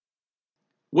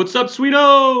What's up,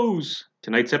 sweetos?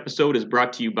 Tonight's episode is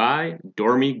brought to you by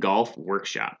Dormy Golf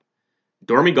Workshop.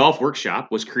 Dormy Golf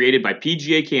Workshop was created by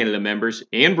PGA Canada members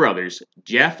and brothers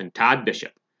Jeff and Todd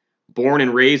Bishop. Born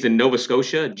and raised in Nova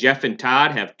Scotia, Jeff and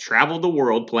Todd have traveled the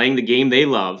world playing the game they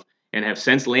love and have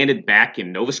since landed back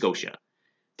in Nova Scotia.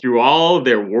 Through all of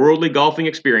their worldly golfing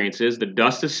experiences, the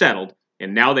dust has settled,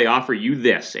 and now they offer you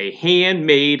this, a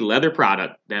handmade leather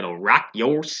product that'll rock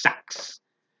your socks.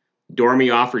 Dormy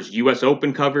offers U.S.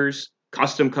 Open covers,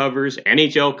 custom covers,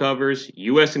 NHL covers,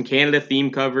 U.S. and Canada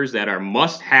theme covers that are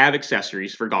must-have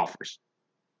accessories for golfers.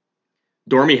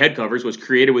 Dormy head covers was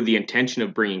created with the intention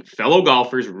of bringing fellow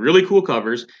golfers really cool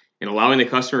covers and allowing the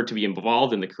customer to be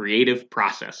involved in the creative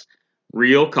process.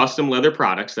 Real custom leather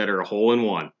products that are a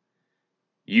hole-in-one.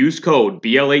 Use code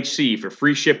BLHC for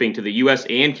free shipping to the U.S.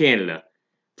 and Canada.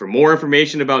 For more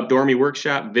information about Dormy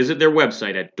Workshop, visit their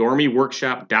website at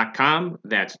dormyworkshop.com.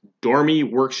 That's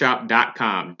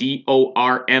dormyworkshop.com,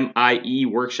 D-O-R-M-I-E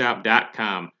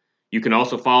workshop.com. You can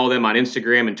also follow them on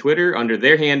Instagram and Twitter under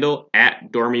their handle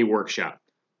at Dormy Workshop.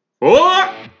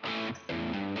 Oh!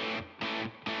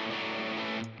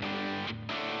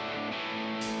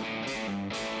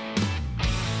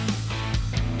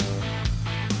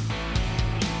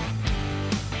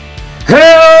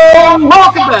 Hey,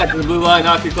 welcome back to the Blue Line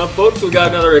Hockey Club, folks. We got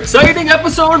another exciting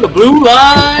episode of the Blue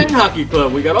Line Hockey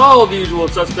Club. We got all the usual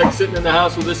suspects sitting in the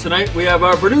house with us tonight. We have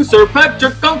our producer,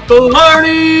 Patrick Uncle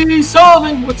Arnie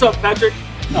Sullivan. What's up, Patrick?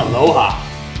 Aloha.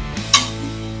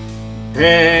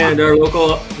 And our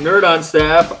local nerd on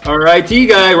staff, our IT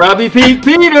guy, Robbie Pete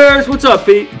Peters. What's up,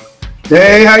 Pete?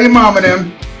 Hey, how you momming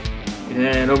him?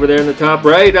 And over there in the top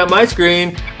right on my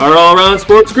screen, our all-around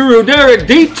sports guru, Derek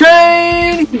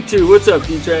D-Train. What's up,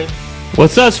 D-Train?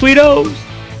 What's up, sweetos?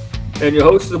 And your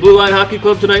host of the Blue Line Hockey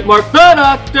Club tonight, Mark the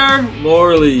Doctor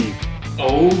Morley.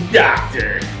 Oh,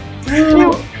 doctor.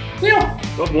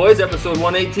 Well, boys, episode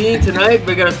 118 tonight.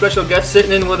 We got a special guest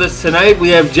sitting in with us tonight. We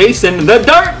have Jason, the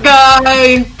Dart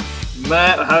Guy.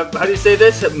 How do you say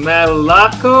this?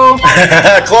 Maslakow?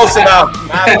 Close enough.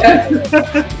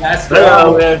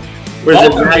 Maslakow. Where's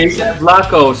it?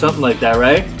 Maslakow, something like that,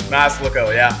 right?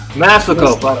 Maslakow, yeah.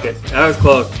 Maslakow, fuck it. That was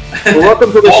close. Well,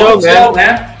 welcome to the show,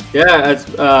 man. Yeah, it's,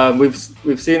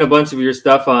 we've seen a bunch of your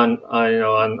stuff on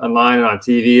online and on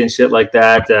TV and shit like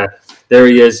that. There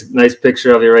he is, nice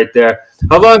picture of you right there.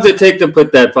 How long does it take to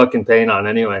put that fucking paint on,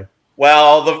 anyway?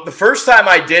 Well, the first time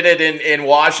I did it in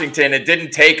Washington, it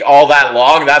didn't take all that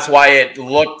long. That's why it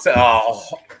looked a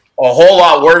whole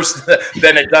lot worse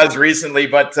than it does recently.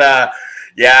 But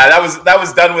yeah, that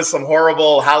was done with some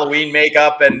horrible Halloween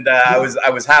makeup, and I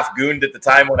was half gooned at the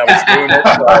time when I was doing it.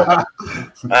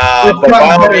 So, but by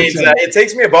all means, it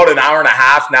takes me about an hour and a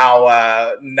half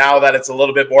now. Now that it's a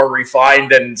little bit more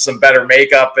refined and some better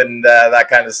makeup and that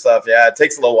kind of stuff. Yeah, it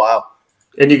takes a little while.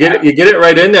 And you get it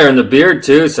right in there in the beard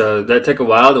too. So that take a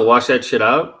while to wash that shit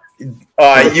out.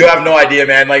 You have no idea,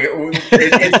 man. Like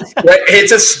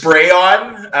it's a spray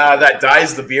on that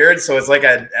dyes the beard, so it's like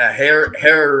a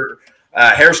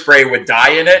hairspray with dye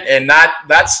in it, and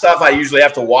that stuff I usually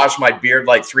have to wash my beard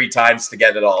like 3 times to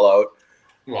get it all out.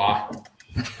 Wow,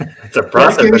 it's a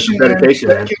process.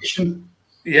 Dedication.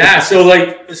 Yeah. So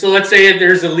let's say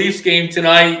there's a Leafs game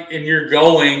tonight, and you're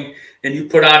going. And you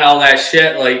put on all that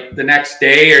shit like the next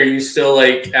day, are you still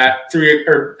like at 3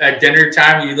 or at dinner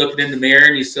time? You looking in the mirror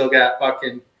and you still got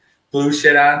fucking blue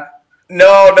shit on? No,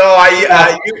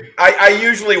 I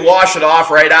usually wash it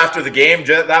off right after the game.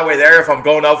 Just that way, if I'm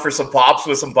going out for some pops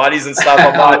with some buddies and stuff,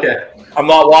 I'm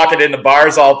not walking in the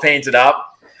bars all painted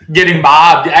up, getting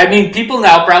mobbed. I mean, people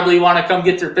now probably want to come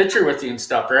get their picture with you and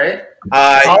stuff, right?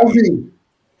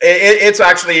 It's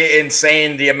actually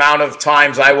insane the amount of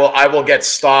times I will get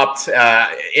stopped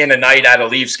in a night at a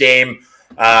Leafs game.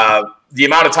 The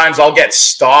amount of times I'll get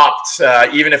stopped,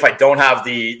 even if I don't have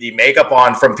the makeup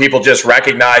on, from people just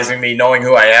recognizing me, knowing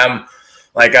who I am.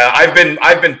 Like I've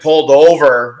been pulled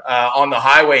over on the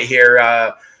highway here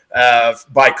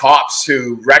by cops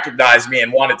who recognized me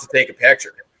and wanted to take a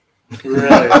picture.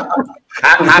 Really?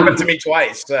 Happened to me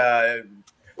twice.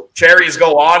 Cherries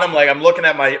go on. I'm looking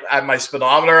at my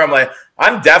speedometer. I'm like,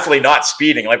 I'm definitely not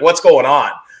speeding. Like, what's going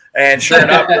on? And sure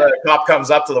enough, the cop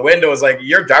comes up to the window. Is like,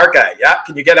 you're Dark Guy. Yeah,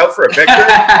 can you get out for a picture?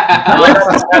 Right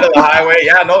on the side of the highway.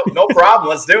 Yeah, no problem.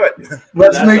 Let's do it.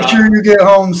 Let's make sure you get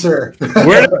home, sir.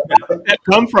 Where did that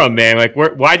come from, man? Like,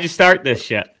 why'd you start this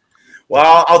shit?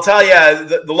 Well, I'll tell you.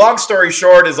 The long story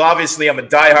short is obviously I'm a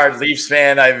diehard Leafs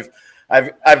fan.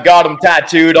 I've got them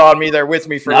tattooed on me. They're with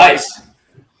me for life.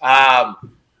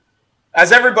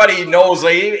 As everybody knows,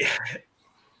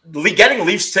 getting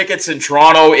Leafs tickets in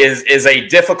Toronto is a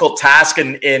difficult task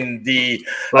in the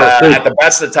at the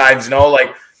best of times.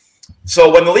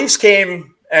 So when the Leafs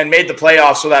came and made the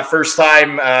playoffs, so that first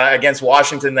time against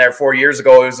Washington there 4 years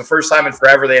ago, it was the first time in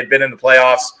forever they had been in the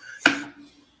playoffs.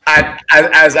 At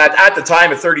the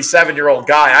time, a 37-year-old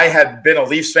guy, I had been a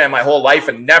Leafs fan my whole life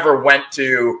and never went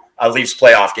to a Leafs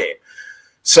playoff game.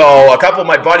 So a couple of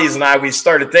my buddies and I, we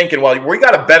started thinking, well, we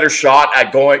got a better shot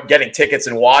at getting tickets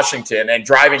in Washington and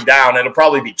driving down. It'll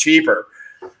probably be cheaper.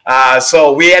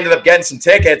 So we ended up getting some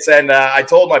tickets, and I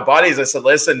told my buddies, I said,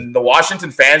 listen, the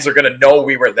Washington fans are going to know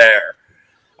we were there.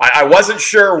 I wasn't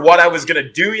sure what I was going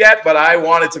to do yet, but I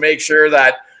wanted to make sure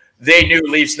that they knew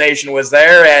Leafs Nation was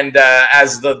there. And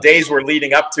as the days were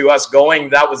leading up to us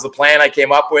going, that was the plan I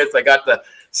came up with. I got the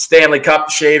Stanley Cup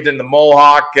shaved in the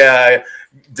mohawk,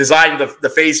 designed the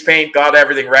face paint, got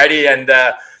everything ready. And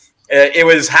it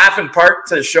was half in part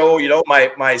to show,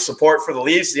 my support for the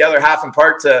Leafs, the other half in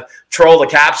part to troll the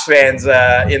Caps fans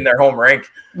in their home rink.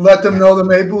 Let them know the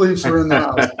Maple Leafs are in the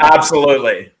house.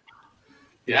 Absolutely.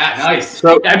 Yeah, nice.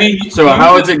 So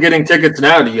how is it getting tickets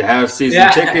now? Do you have season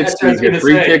tickets? Do you get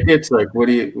free tickets? Like, what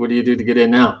do you do to get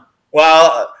in now?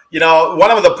 Well,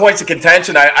 one of the points of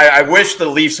contention, I wish the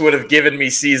Leafs would have given me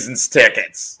seasons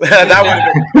tickets. That would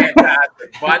have been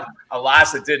fantastic. But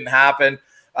alas, it didn't happen.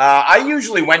 I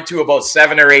usually went to about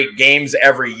 7 or 8 games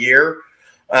every year.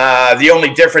 The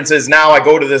only difference is now I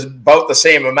go to about the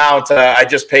same amount. I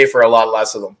just pay for a lot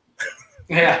less of them.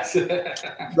 Yes.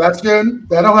 That's good.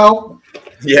 That'll help.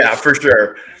 Yeah, for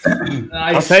sure.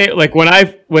 Nice. I'll tell you,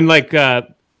 when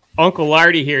Uncle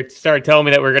Lardy here started telling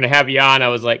me that we're going to have you on, I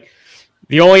was like,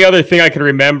 the only other thing I could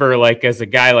remember, as a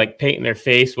guy, painting their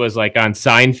face was, on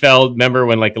Seinfeld. Remember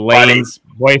when, Elaine's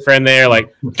boyfriend there,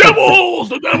 Devils,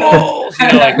 the Devils! You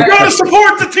got to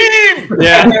support the team!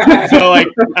 Yeah. So,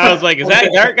 I was like, is that a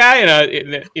dark guy?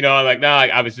 And, I'm like, no,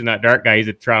 obviously not dark guy. He's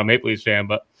a Toronto Maple Leafs fan.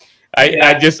 But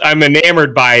I'm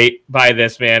enamored by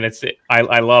this, man.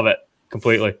 I love it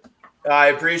completely. I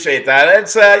appreciate that.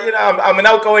 It's, I'm an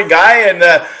outgoing guy, and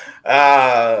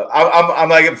I'm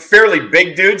like a fairly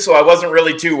big dude, so I wasn't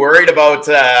really too worried about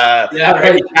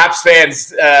any Caps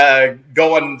fans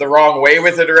going the wrong way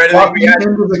with it or anything. Walking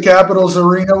into the Capitals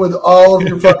arena with all of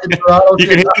your fucking Toronto. You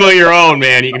can handle your own,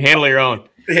 man. You can handle your own.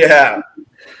 Yeah.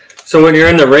 So when you're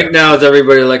in the rink now, is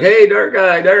everybody like, "Hey, dark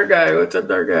guy, what's up,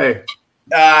 dark guy?"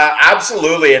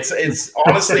 Absolutely. It's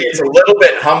honestly, it's a little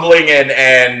bit humbling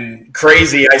and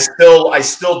crazy. I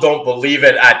still don't believe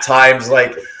it at times.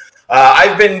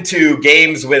 I've been to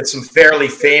games with some fairly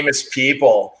famous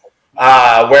people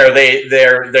where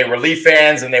they were Leaf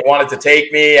fans and they wanted to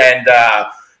take me. And,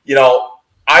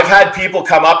 I've had people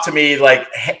come up to me like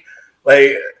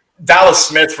Dallas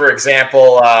Smith, for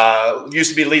example, used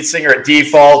to be lead singer at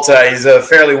Default. He's a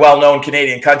fairly well-known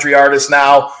Canadian country artist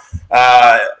now.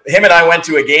 Him and I went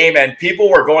to a game and people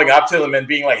were going up to him and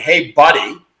being like, "Hey,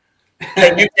 buddy,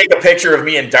 can you take a picture of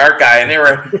me and Dark Guy?" And they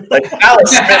were like,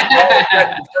 Dallas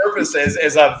Smith, purposes,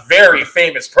 is a very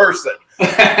famous person.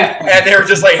 And they were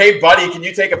just like, "Hey, buddy, can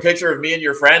you take a picture of me and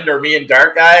your friend or me and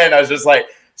Dark Guy?" And I was just like,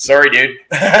 "Sorry, dude."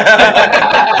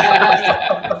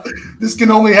 This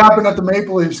can only happen at the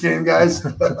Maple Leafs game, guys.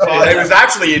 It was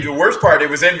actually the worst part. It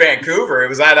was in Vancouver. It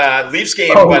was at a Leafs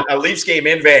game, but a Leafs game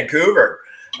in Vancouver.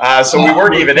 So we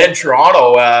weren't even in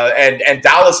Toronto, and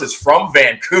Dallas is from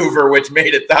Vancouver, which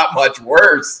made it that much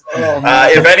worse.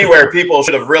 If anywhere people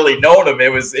should have really known him,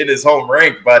 it was in his home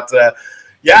rink. But the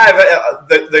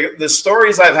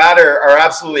stories I've had are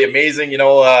absolutely amazing.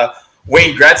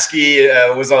 Wayne Gretzky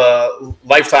was a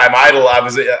lifetime idol.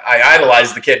 I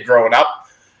idolized the kid growing up,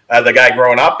 the guy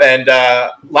growing up, and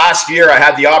last year I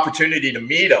had the opportunity to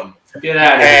meet him. Get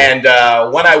out of here.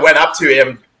 And when I went up to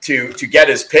him to get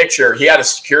his picture, he had a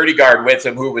security guard with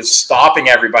him who was stopping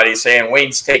everybody saying,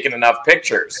 "Wayne's taken enough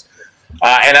pictures."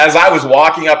 And as I was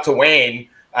walking up to Wayne,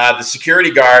 the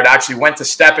security guard actually went to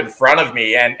step in front of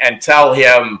me and tell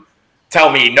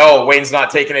me, "No, Wayne's not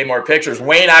taking any more pictures."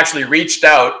 Wayne actually reached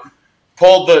out,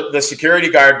 pulled the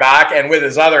security guard back, and with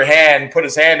his other hand, put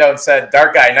his hand out and said,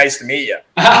 "Dark Guy, nice to meet you."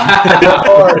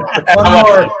 One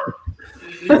more.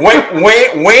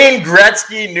 Wayne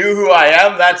Gretzky knew who I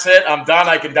am. That's it. I'm done.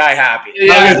 I can die happy.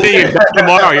 I'm going to see you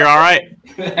tomorrow. You're all right.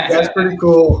 That's pretty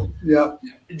cool. Yeah.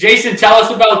 Jason, tell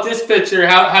us about this picture.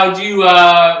 How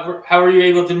were you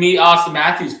able to meet Austin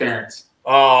Matthews' parents?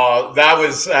 That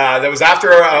was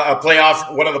after a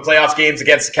playoff, one of the playoff games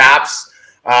against the Caps.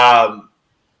 I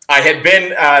had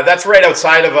been. That's right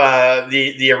outside of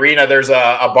the arena. There's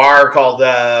a bar called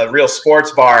Real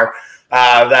Sports Bar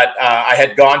that I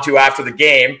had gone to after the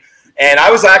game, And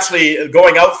I was actually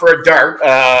going out for a dart,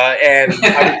 and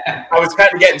I was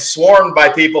kind of getting swarmed by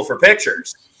people for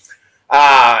pictures.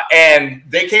 And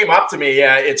they came up to me.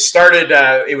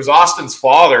 It was Austin's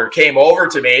father came over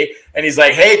to me, and he's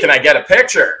like, "Hey, can I get a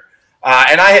picture?"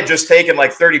 And I had just taken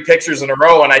like 30 pictures in a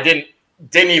row, and I didn't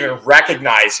even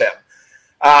recognize him.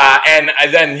 And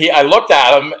then I looked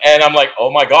at him, and I'm like, "Oh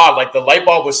my God!" Like the light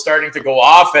bulb was starting to go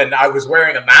off, and I was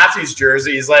wearing a Matthews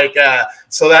jersey. He's like,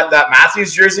 "So that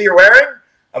Matthews jersey you're wearing?"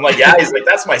 I'm like, "Yeah." He's like,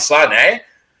 "That's my son, eh?"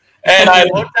 And I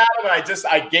looked at him, and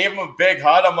I gave him a big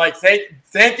hug. I'm like,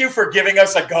 thank you for giving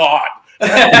us a God.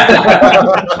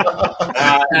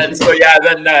 And so, yeah,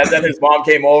 then his mom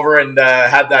came over and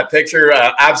had that picture.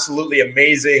 Absolutely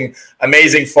amazing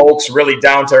folks, really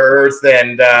down to earth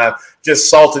and just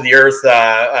salt of the earth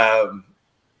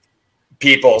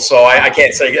people. So I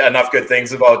can't say enough good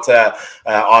things about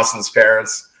Austin's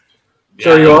parents.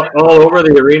 So are you all over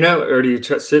the arena, or do you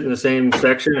sit in the same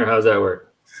section, or how's that work?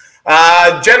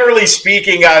 Generally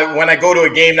speaking, when I go to a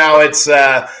game now, it's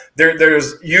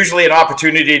there's usually an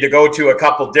opportunity to go to a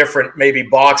couple different maybe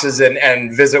boxes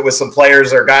and visit with some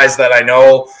players or guys that I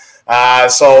know.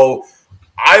 So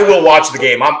I will watch the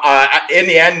game. In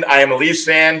the end, I am a Leafs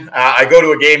fan. I go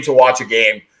to a game to watch a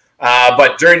game.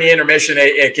 But during the intermission,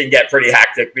 it can get pretty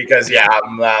hectic because,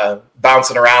 I'm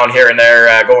bouncing around here and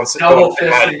there, going to a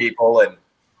lot of people. And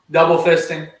double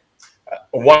fisting.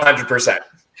 100%.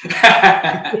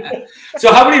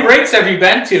 So how many rinks have you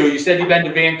been to? You said you've been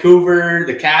to Vancouver,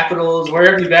 the Capitals.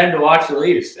 Where have you been to watch the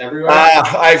Leafs? Everywhere?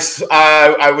 I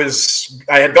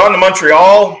had gone to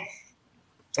Montreal.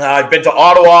 I've been to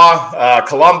Ottawa,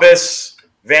 Columbus,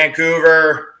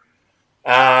 Vancouver,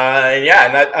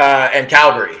 and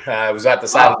Calgary. I was at the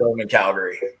South Dome in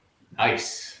Calgary.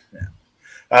 Nice.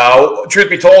 Truth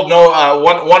be told,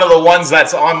 one of the ones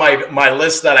that's on my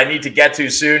list that I need to get to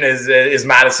soon is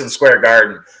Madison Square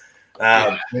Garden.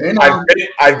 I've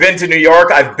been to New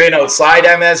York. I've been outside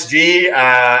MSG,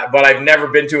 but I've never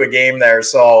been to a game there.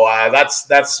 So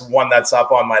that's one that's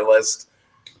up on my list.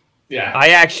 Yeah,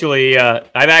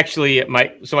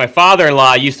 my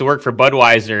father-in-law used to work for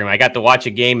Budweiser, and I got to watch a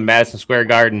game in Madison Square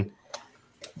Garden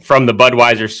from the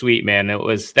Budweiser suite, man. It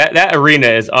was that arena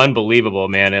is unbelievable,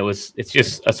 man.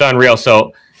 It's unreal.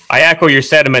 So I echo your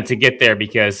sentiment to get there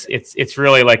because it's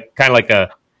really kind of like a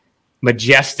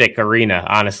majestic arena.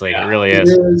 Honestly, It really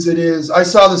is. It is. I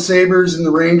saw the Sabres and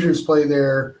the Rangers play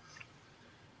there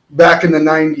back in the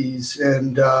 90s.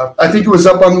 And I think it was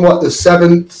up on the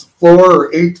 7th floor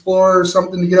or 8th floor or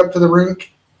something to get up to the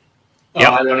rink.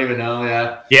 Yeah, I don't even know.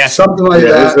 Yeah, something like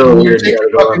that. And you're taking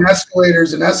fucking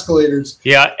escalators.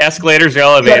 Yeah, escalators or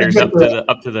elevators up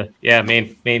to the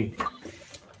main.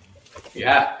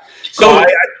 Yeah. So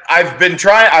I've been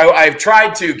trying. I've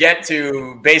tried to get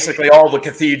to basically all the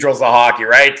cathedrals of hockey.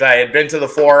 Right. I had been to the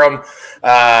Forum.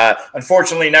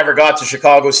 Unfortunately, never got to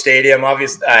Chicago Stadium.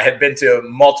 Obviously, I had been to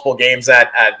multiple games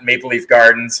at Maple Leaf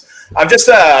Gardens. I'm just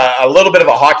a little bit of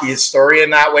a hockey historian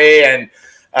that way, and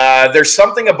there's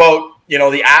something about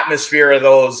the atmosphere of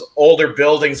those older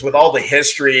buildings with all the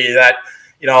history that,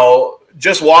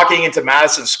 just walking into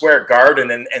Madison Square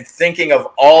Garden and thinking of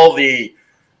all the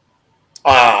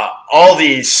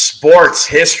sports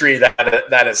history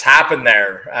that has happened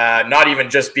there, not even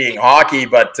just being hockey,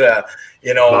 but,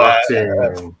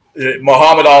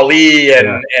 Muhammad Ali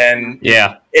and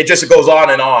it just goes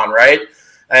on and on. Right.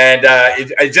 And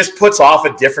it just puts off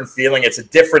a different feeling. It's a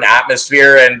different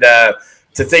atmosphere. And,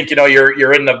 to think,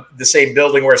 you're in the same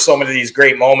building where so many of these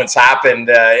great moments happened,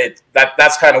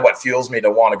 that's kind of what fuels me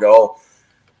to want to go.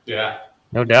 Yeah,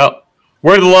 no doubt.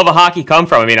 Where did the love of hockey come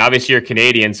from? I mean, obviously you're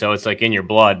Canadian, so it's like in your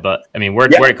blood. But I mean,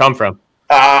 where'd it come from?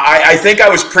 I think I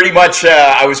was pretty much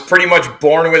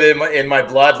born with it in my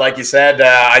blood, like you said.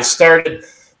 I started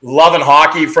loving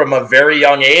hockey from a very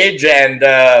young age, and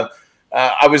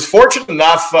I was fortunate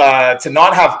enough to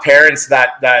not have parents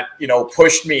that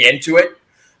pushed me into it.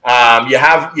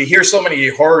 You hear so many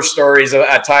horror stories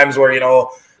at times where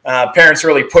parents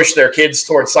really push their kids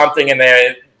towards something and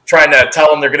they're trying to tell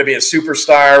them they're going to be a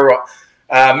superstar.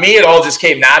 Me, it all just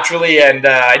came naturally, and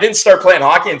I didn't start playing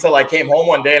hockey until I came home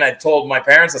one day and I told my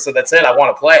parents, I said, "That's it, I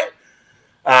want to play."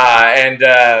 And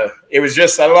it was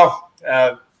just, I don't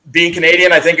know, being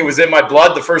Canadian, I think it was in my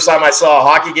blood. The first time I saw a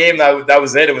hockey game, that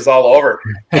was it. It was all over.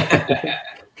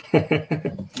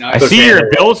 I see you're a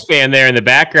Bills fan there in the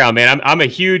background, man. I'm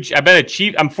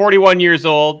 41 years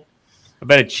old. I've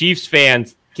been a Chiefs fan,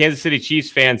 Kansas City Chiefs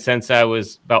fan since I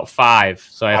was about 5.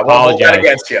 So I apologize. Won't hold that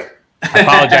against you.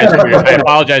 I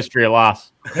apologize for your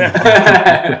loss.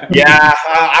 I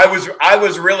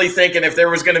was really thinking if there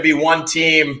was going to be one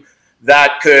team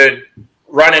that could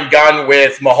run and gun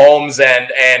with Mahomes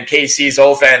and KC's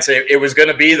offense, it was going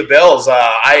to be the Bills.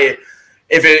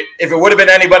 If it would have been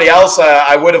anybody else,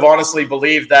 I would have honestly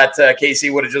believed that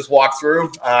KC would have just walked through.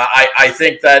 I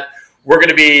think that we're going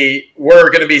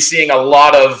to be seeing a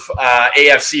lot of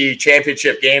AFC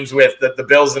Championship games with the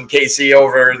Bills and KC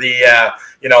over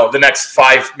the next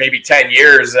 5, maybe 10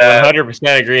 years.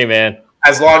 100% agree, man.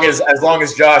 As long as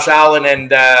Josh Allen and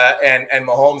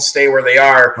Mahomes stay where they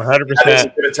are, 100%. This is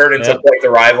going to turn into quite the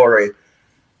rivalry.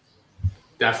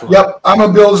 Definitely. Yep, I'm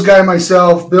a Bills guy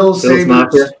myself. Bills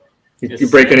Sabres. You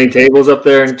break any tables up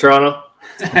there in Toronto?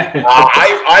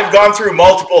 I've gone through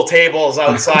multiple tables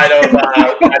outside of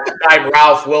at the time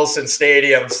Ralph Wilson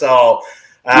Stadium, so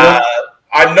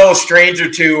I'm no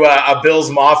stranger to a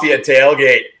Bills Mafia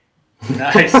tailgate.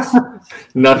 Nice.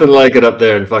 Nothing like it up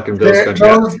there in fucking Bills country.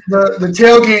 The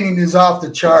tailgating is off the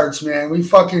charts, man. We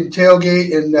fucking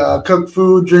tailgate and cook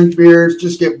food, drink beers,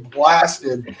 just get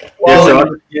blasted.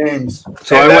 Games.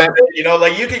 So I went. You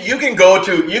can go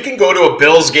to a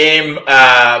Bills game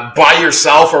by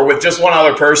yourself or with just one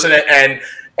other person, and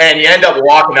you end up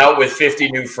walking out with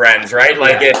 50 new friends, right?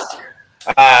 Like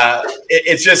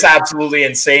it's just absolutely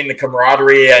insane, the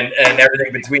camaraderie and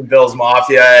everything between Bills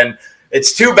Mafia. And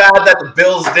it's too bad that the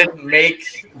Bills didn't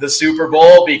make the Super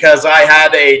Bowl, because I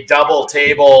had a double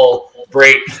table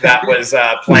break that was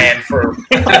planned for.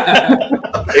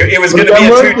 It was going to be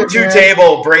a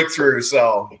two-table breakthrough.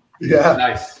 So yeah,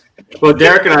 nice. Well,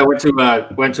 Derek and I went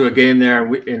to a game there,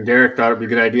 and Derek thought it'd be a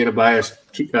good idea to buy us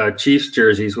Chiefs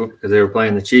jerseys because they were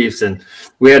playing the Chiefs, and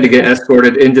we had to get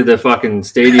escorted into the fucking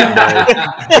stadium by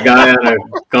a guy on a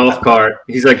golf cart.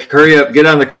 He's like, "Hurry up, get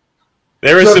on the."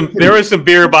 There was some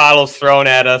beer bottles thrown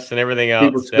at us and everything else.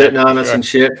 People spitting on us and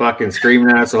shit, fucking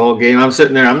screaming at us the whole game. I'm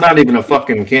sitting there. I'm not even a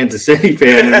fucking Kansas City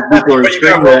fan. And people are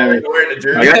screaming at me. I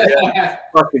got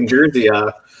that fucking jersey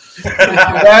off.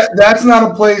 That's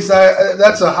not a place.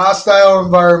 That's a hostile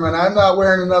environment. I'm not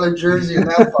wearing another jersey in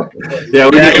that fucking place. Yeah,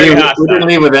 we didn't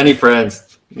leave with any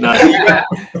friends. People have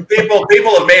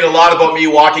made a lot about me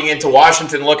walking into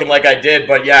Washington looking like I did,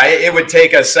 but yeah, it would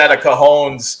take a set of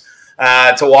cojones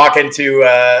to walk into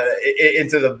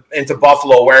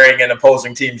Buffalo wearing an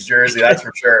opposing team's jersey. That's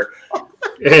for sure.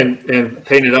 And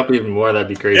paint it up even more. That'd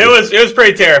be crazy. It was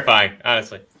pretty terrifying,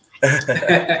 honestly.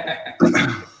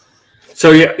 So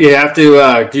you have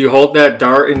to. Do you hold that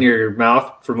dart in your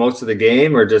mouth for most of the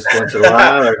game, or just once in a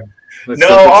while? Or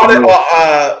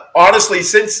honestly,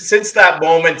 since that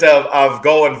moment of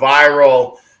going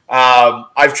viral,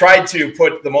 I've tried to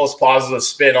put the most positive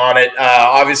spin on it.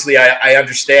 Obviously, I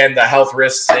understand the health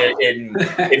risks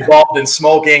involved in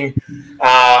smoking,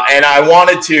 and I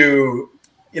wanted to,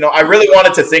 I really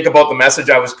wanted to think about the message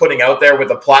I was putting out there with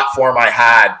the platform I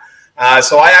had.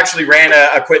 So I actually ran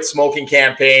a quit smoking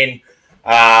campaign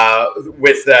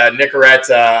with Nicorette,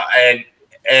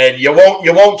 and you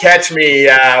won't catch me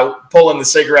pulling the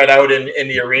cigarette out in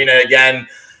the arena again.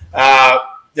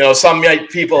 Some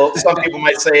people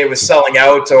might say it was selling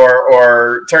out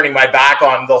or turning my back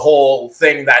on the whole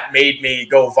thing that made me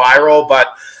go viral.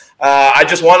 But I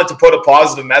just wanted to put a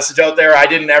positive message out there. I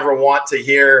didn't ever want to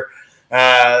hear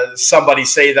somebody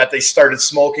say that they started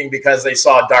smoking because they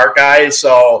saw a dark guy.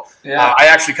 So I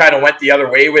actually kind of went the other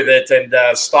way with it and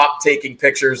stopped taking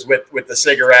pictures with the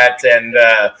cigarette and,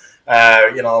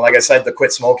 like I said, the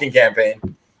quit smoking campaign.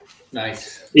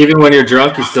 Nice. Even when you're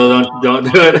drunk, you still don't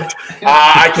do it.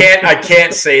 I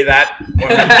can't say that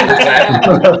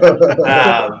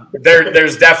 100%.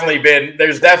 There's definitely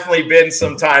been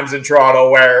some times in Toronto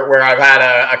where I've had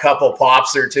a couple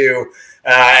pops or two,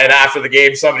 and after the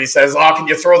game somebody says, "Oh, can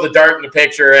you throw the dart in the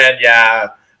picture?" And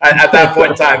at that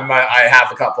point in time, I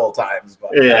have a couple of times.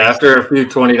 But after a few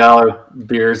 $20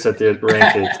 beers at the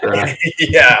rank,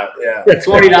 yeah,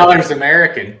 $20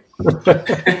 American.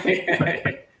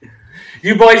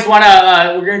 You boys want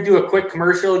to? We're going to do a quick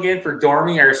commercial again for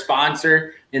Dormy, our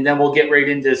sponsor, and then we'll get right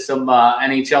into some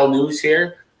NHL news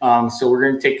here. So we're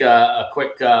going to take a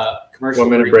quick commercial 1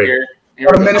 minute break here.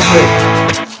 1 minute break.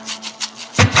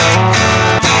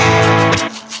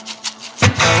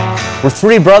 We're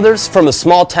three brothers from a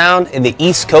small town in the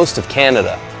east coast of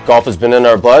Canada. Golf has been in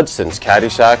our blood since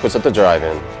Caddyshack was at the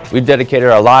drive-in. We've dedicated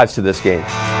our lives to this game.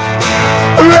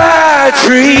 Ride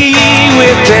free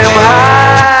with them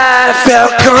high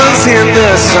falcons in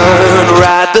the sun.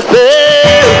 Ride the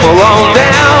thermal on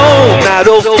down. I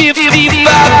don't 55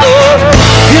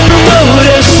 in the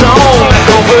motor song. I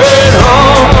convert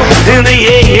home in the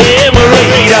AM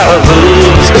radar.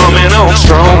 Love's coming on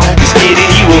strong. It's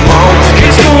getting you along.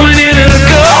 It's going in and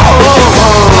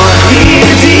gone.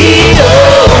 Easy,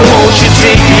 won't you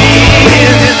take me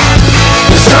in?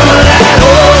 Some of that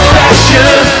old fashioned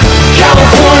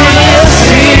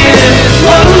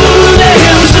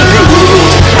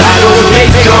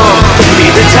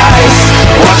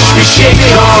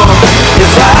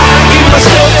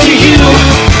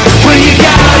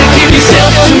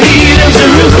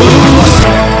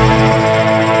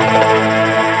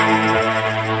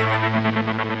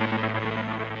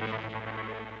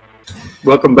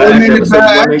Welcome back. Episode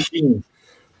 118.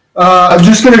 I'm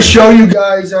just going to show you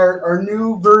guys our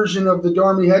new version of the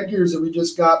Dormy headgears that we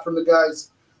just got from the guys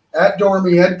at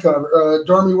Dormy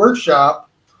Dormy Workshop.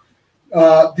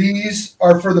 These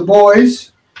are for the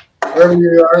boys, wherever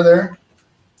you are there.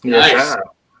 Yes. Nice.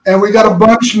 And we got a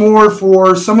bunch more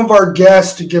for some of our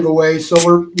guests to give away. So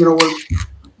we're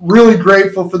really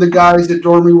grateful for the guys at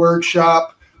Dormy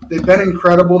Workshop. They've been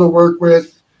incredible to work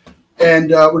with,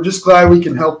 and we're just glad we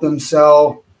can help them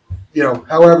sell,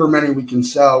 however many we can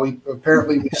sell. We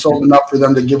sold enough for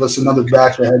them to give us another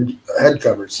batch of head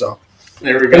covers. So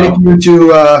there we go. Thank you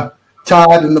to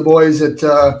Todd and the boys at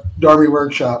Dormy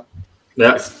Workshop.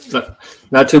 Yeah,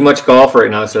 not too much golf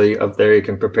right now, so up there you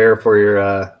can prepare for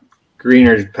your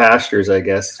greener pastures, I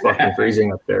guess. It's fucking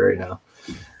freezing up there right now.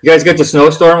 You guys get the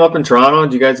snowstorm up in Toronto?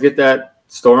 Did you guys get that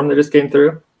storm that just came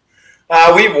through?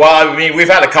 We've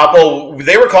had a couple.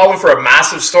 They were calling for a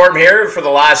massive storm here for the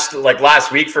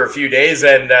last week for a few days,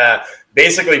 and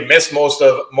basically missed most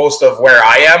of where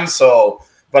I am. So,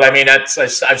 but I mean,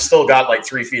 I've still got like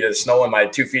 2 feet of snow in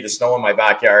my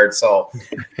backyard. So,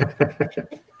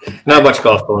 not much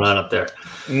golf going on up there.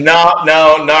 No,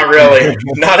 not really.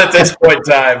 Not at this point in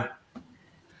time.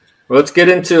 Well, let's get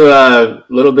into a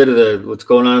little bit of what's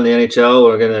going on in the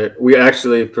NHL. We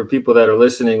actually, for people that are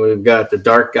listening, we've got the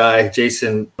dark guy,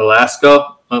 Jason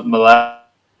Maslakow.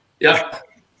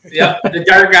 Yeah, the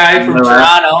dark guy from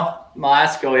Toronto,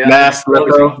 Maslakow. Yeah,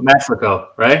 Maslakow,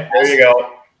 right? There you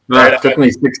go. Right. It took me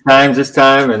 6 times this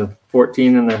time and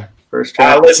 14 in the first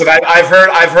try. Listen, I've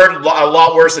heard a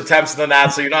lot worse attempts than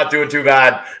that, so you're not doing too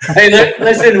bad. Hey,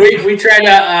 listen, we try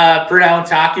to pronounce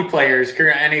hockey players,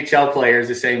 current NHL players,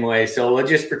 the same way. So we'll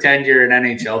just pretend you're an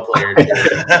NHL player.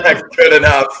 Good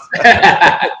enough.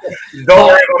 Don't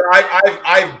worry about it.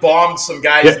 I've bombed some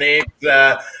guys' names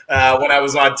when I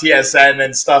was on TSN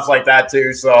and stuff like that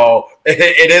too. So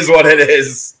it is what it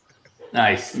is.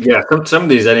 Nice. Yeah, some of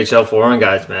these NHL foreign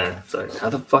guys, man. It's like, how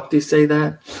the fuck do you say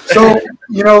that? So,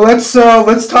 let's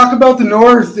talk about the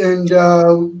North and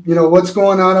what's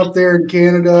going on up there in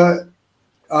Canada.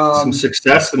 Some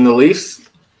success in the Leafs.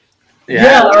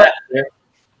 Yeah.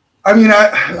 I mean,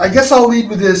 I guess I'll lead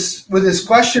with this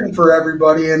question for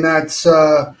everybody, and that's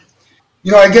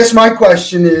I guess my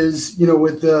question is,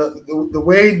 with the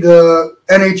way the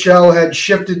NHL had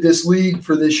shifted this league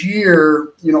for this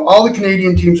year, all the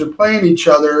Canadian teams are playing each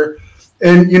other.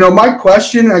 And, my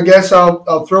question, I guess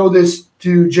I'll throw this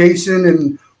to Jason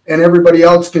and everybody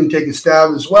else can take a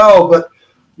stab as well. But,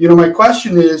 my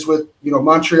question is with,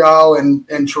 Montreal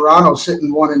and Toronto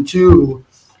sitting 1 and 2,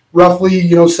 roughly,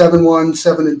 7-1,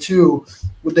 7-2,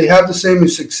 would they have the same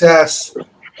success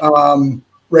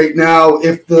right now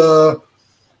if the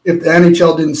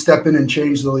NHL didn't step in and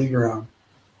change the league around?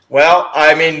 Well,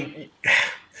 I mean,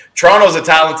 Toronto's a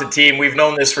talented team. We've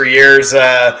known this for years.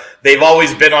 They've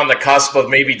always been on the cusp of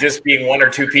maybe just being 1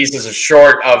 or 2 pieces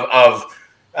short of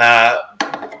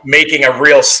making a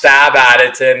real stab at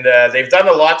it. And they've done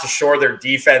a lot to shore their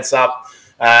defense up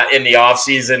in the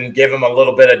offseason, give them a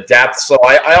little bit of depth. So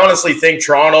I honestly think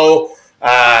Toronto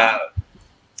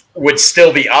would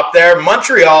still be up there.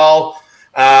 Montreal,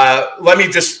 let me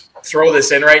just throw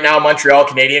this in right now. Montreal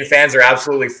Canadian fans are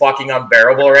absolutely fucking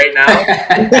unbearable right now.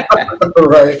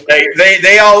 Right.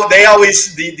 They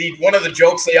always one of the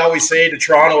jokes they always say to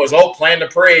Toronto is, "Oh, plan to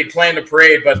parade."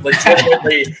 But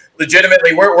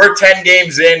legitimately, we're 10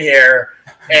 games in here,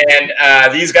 and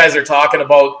these guys are talking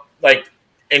about like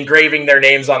engraving their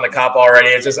names on the cup already.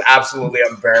 It's just absolutely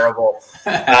unbearable.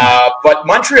 But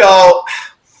Montreal,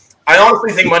 I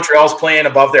honestly think Montreal's playing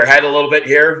above their head a little bit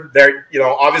here. They're,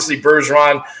 obviously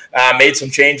Bergeron made some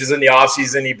changes in the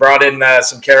offseason. He brought in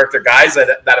some character guys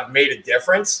that have made a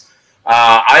difference.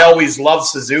 I always loved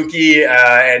Suzuki,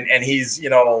 and he's,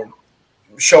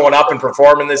 showing up and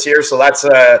performing this year. So that's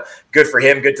good for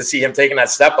him. Good to see him taking that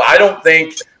step. But I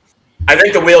think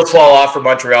the wheels fall off for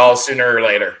Montreal sooner or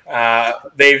later.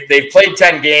 They've played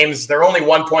 10 games. They're only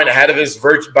 1 point ahead of us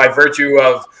by virtue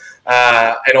of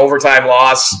an overtime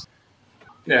loss.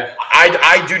 Yeah,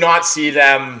 I do not see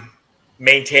them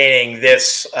maintaining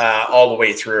this all the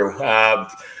way through.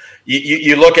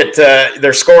 You look at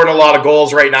they're scoring a lot of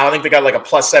goals right now. I think they got like a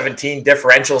plus 17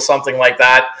 differential, something like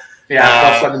that.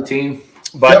 Yeah, plus 17.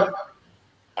 But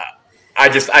I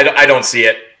don't see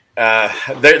it.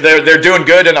 They're doing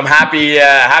good, and I'm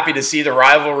happy to see the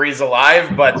rivalries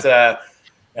alive. But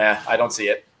I don't see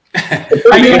it. That's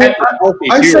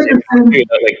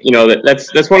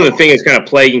one of the things that's kind of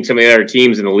plaguing some of the other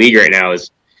teams in the league right now is,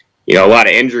 a lot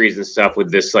of injuries and stuff with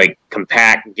this like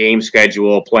compact game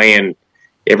schedule, playing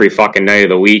every fucking night of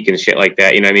the week and shit like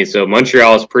that. You know what I mean? So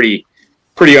Montreal is pretty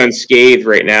pretty unscathed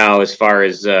right now as far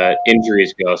as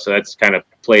injuries go. So that's kind of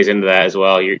plays into that as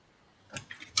well.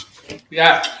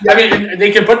 Yeah, I mean,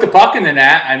 they can put the puck in the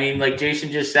net. I mean, like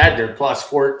Jason just said, they're plus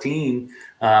 14.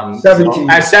 17.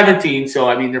 At 17. So,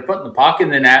 I mean, they're putting the puck in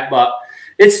the net, but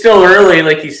it's still early,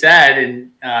 like you said.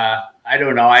 And I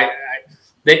don't know.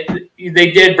 They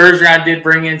did. Bergeron did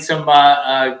bring in some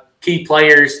key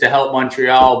players to help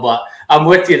Montreal, but I'm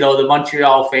with you though. The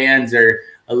Montreal fans are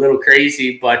a little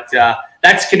crazy, but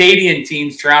that's Canadian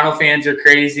teams. Toronto fans are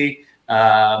crazy.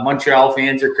 Montreal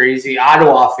fans are crazy.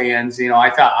 Ottawa fans, I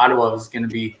thought Ottawa was going to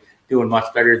be doing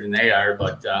much better than they are,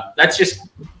 but that's just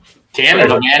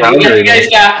Canada, man. You guys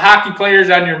got hockey players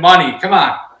on your money. Come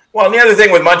on. Well, and the other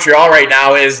thing with Montreal right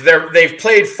now is they've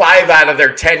played 5 out of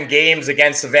their 10 games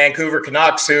against the Vancouver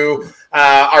Canucks, who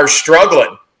are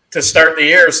struggling to start the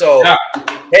year. So,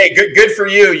 hey, good for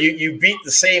you. You beat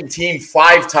the same team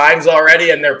 5 times already,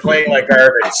 and they're playing like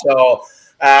garbage. So,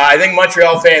 I think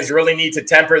Montreal fans really need to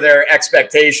temper their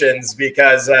expectations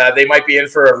because they might be in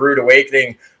for a rude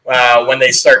awakening when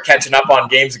they start catching up on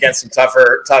games against some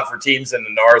tougher teams in the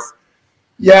North.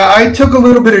 Yeah, I took a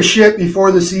little bit of shit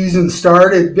before the season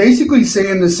started, basically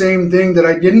saying the same thing, that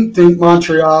I didn't think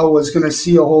Montreal was going to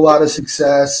see a whole lot of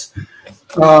success.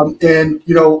 And,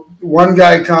 one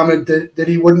guy commented that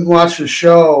he wouldn't watch the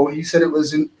show. He said it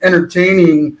was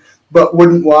entertaining, but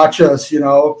wouldn't watch us,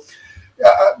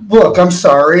 Look, I'm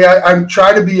sorry. I'm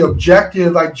trying to be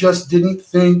objective. I just didn't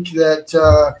think that,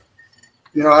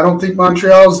 I don't think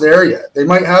Montreal's there yet. They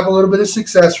might have a little bit of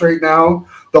success right now.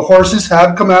 The horses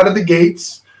have come out of the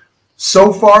gates.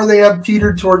 So far, they have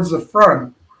teetered towards the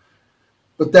front.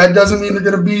 But that doesn't mean they're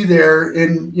going to be there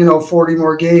in, 40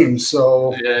 more games.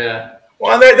 So, yeah.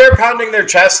 Well, they're pounding their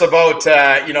chests about,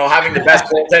 having the best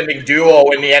goaltending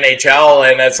duo in the NHL.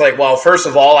 And it's like, well, first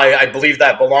of all, I believe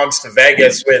that belongs to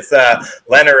Vegas with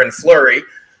Leonard and Fleury.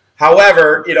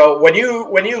 However, when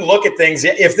you look at things,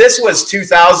 if this was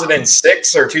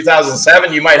 2006 or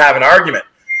 2007, you might have an argument.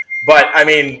 But, I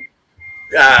mean,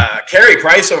 Carey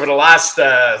Price over the last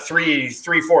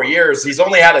 3-4 years, he's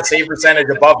only had a save percentage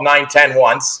above 910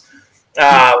 once.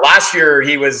 Last year,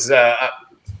 he was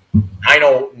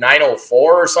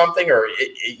 904 or something, or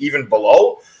even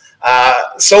below.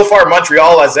 So far,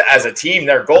 Montreal as a team,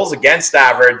 their goals against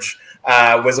average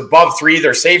was above 3.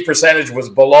 Their save percentage was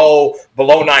below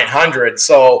 900.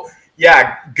 So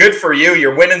yeah, good for you.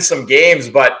 You're winning some games,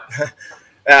 but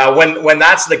when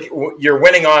that's you're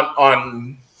winning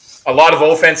on a lot of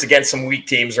offense against some weak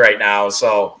teams right now.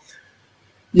 So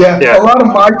yeah. A lot of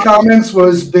my comments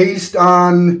was based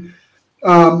on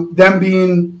them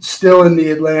being still in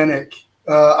the Atlantic.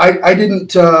 I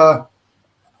didn't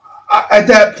at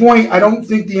that point, I don't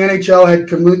think the NHL had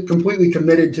completely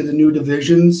committed to the new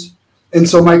divisions. And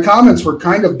so my comments were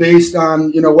kind of based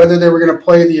on, whether they were going to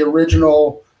play the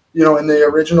original, in the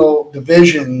original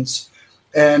divisions.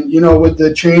 And, with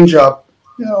the change up,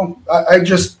 I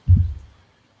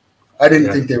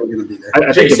didn't think they were going to be there.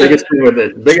 I think the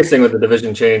biggest thing with the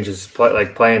division change is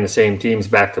playing the same teams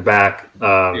back to back,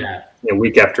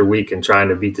 week after week, and trying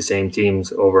to beat the same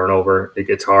teams over and over. It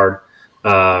gets hard.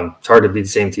 It's hard to beat the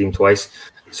same team twice.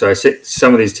 So I see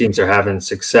some of these teams are having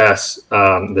success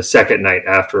the second night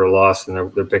after a loss,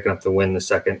 and they're picking up the win the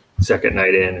second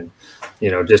night in.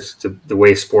 And just the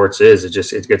way sports is,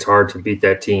 it gets hard to beat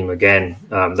that team again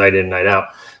night in, night out.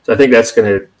 So I think that's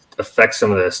going to affect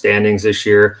some of the standings this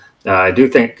year. I do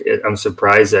think I'm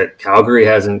surprised that Calgary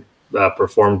hasn't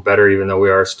performed better, even though we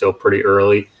are still pretty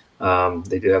early.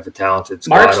 They do have a talented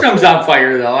squad. Markstrom's on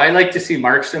fire, though. I like to see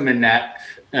Markstrom in that.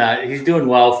 He's doing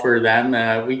well for them.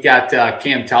 We got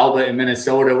Cam Talbot in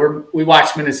Minnesota. We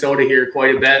watch Minnesota here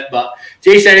quite a bit. But,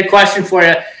 Jason, I had a question for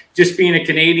you. Just being a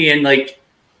Canadian,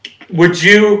 would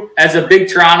you, as a big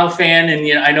Toronto fan,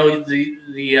 and I know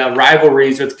the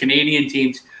rivalries with Canadian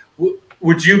teams,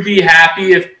 would you be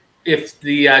happy if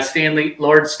the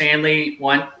Lord Stanley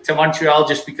went to Montreal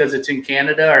just because it's in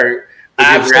Canada? Or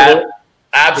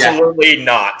absolutely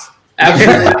not.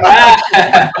 Absolutely not.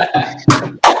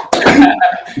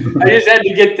 I just had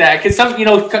to get that because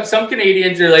some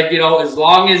Canadians are like, as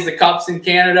long as the cup's in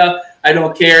Canada, I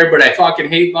don't care, but I fucking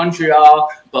hate Montreal.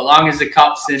 But long as the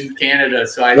cup's in Canada,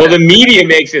 the media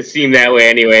makes it seem that way,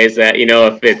 anyways. That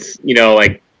if it's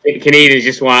Canadians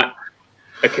just want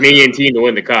a Canadian team to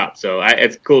win the cup, so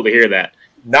it's cool to hear that.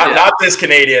 Not this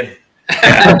Canadian.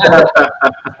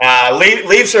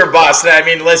 Leafs are bust. I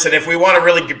mean, listen, if we want to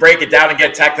really break it down and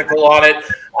get technical on it,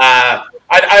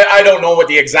 I don't know what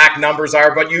the exact numbers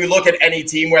are, but you look at any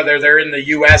team, whether they're in the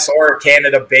U.S. or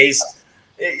Canada based,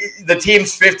 the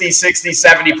team's 50, 60,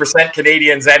 70%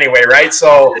 Canadians anyway, right?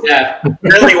 So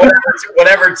really,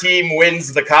 whatever team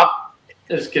wins the cup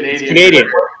is Canadian.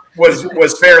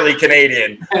 Was fairly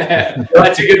Canadian.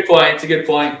 That's a good point. It's a good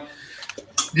point.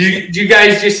 Do you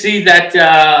guys just see that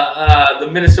the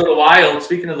Minnesota Wild,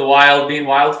 speaking of the Wild, being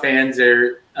Wild fans,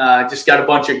 they're just got a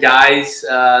bunch of guys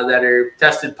that are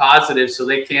tested positive, so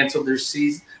they canceled their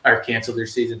season.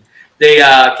 They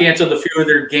canceled a few of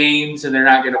their games, and they're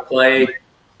not going to play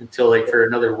until like for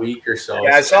another week or so.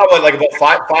 Yeah, I saw about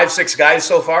 5-6 guys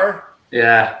so far.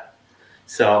 Yeah.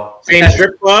 So same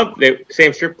strip club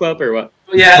or what?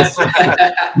 Yes.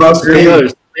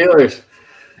 Steelers.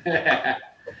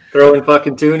 Throwing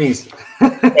fucking toonies.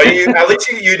 Well, at least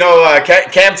you know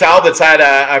Cam Talbot's had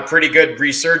a pretty good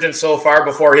resurgence so far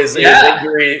before his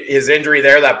injury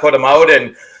there that put him out,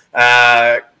 and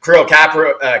Kirill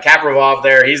Kaprizov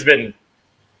there, he's been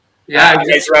a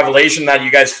nice revelation that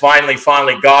you guys finally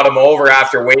got him over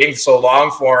after waiting so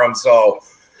long for him. So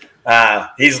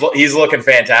he's looking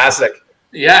fantastic.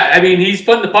 Yeah, I mean, he's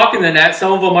putting the puck in the net.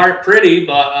 Some of them aren't pretty,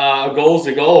 but a goal's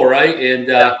a goal, right? And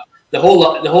the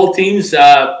whole team's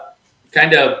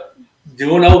kind of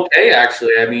doing okay,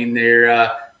 actually. I mean,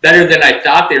 they're better than I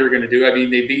thought they were going to do. I mean,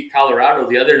 they beat Colorado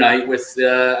the other night with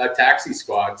a taxi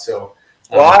squad. So,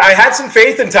 well, I had some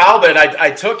faith in Talbot.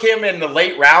 I took him in the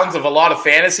late rounds of a lot of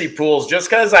fantasy pools just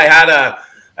because I had a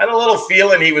little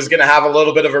feeling he was going to have a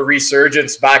little bit of a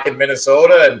resurgence back in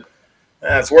Minnesota, and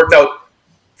it's worked out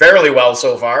fairly well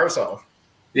so far. So,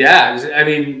 yeah, I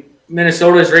mean,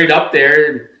 Minnesota's right up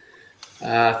there,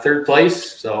 third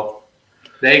place. So,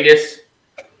 Vegas,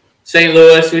 St.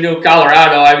 Louis, we know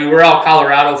Colorado. I mean, we're all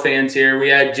Colorado fans here. We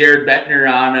had Jared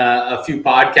Bettner on a few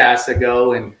podcasts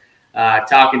ago and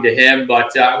talking to him.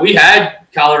 But we had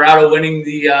Colorado winning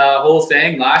the whole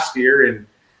thing last year, and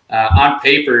on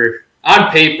paper,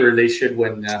 they should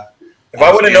win. If I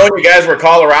would have known you guys were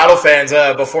Colorado fans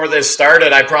before this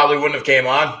started, I probably wouldn't have came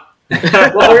on.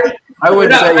 I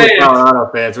wouldn't say we're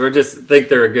Colorado fans. We just think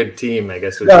they're a good team, I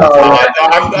guess.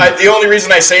 The only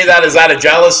reason I say that is out of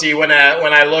jealousy when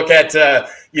I look at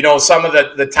some of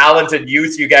the talented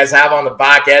youth you guys have on the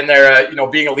back end there.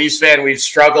 Being a Leafs fan, we've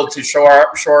struggled to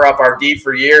shore up our D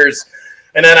for years,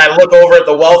 and then I look over at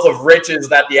the wealth of riches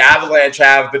that the Avalanche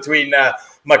have between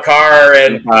Makar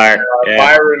and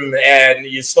Byron, and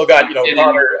you still got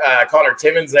Connor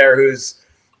Timmins there, who's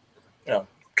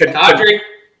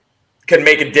can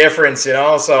make a difference,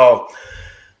 So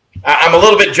I'm a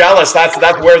little bit jealous. That's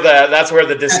where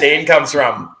the disdain comes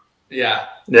from. Yeah.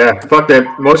 Yeah. Fuck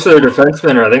that. Most of their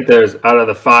defensemen I think there's out of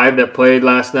the 5 that played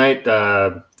last night.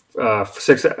 5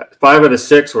 of the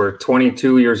 6 were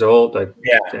 22 years old.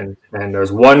 And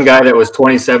there's one guy that was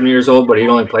 27 years old, but he'd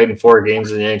only played in 4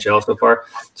 games in the NHL so far.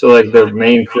 So the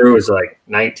main crew is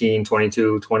 19,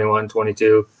 22, 21,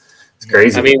 22. It's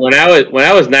crazy. I mean, when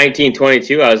I was 19,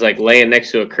 22, I was laying next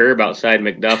to a curb outside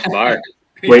McDuff's bar,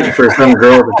 waiting for some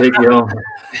girl to take you home.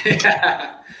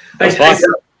 Yeah. I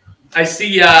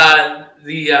see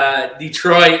the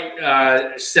Detroit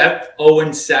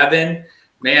 0-7.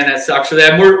 Man, that sucks for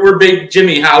them. We're big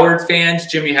Jimmy Howard fans.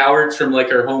 Jimmy Howard's from our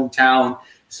hometown,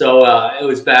 so it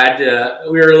was bad.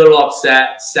 We were a little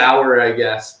upset, sour, I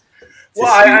guess.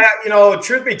 Well,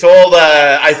 truth be told,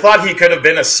 I thought he could have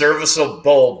been a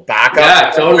serviceable backup.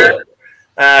 Yeah, totally.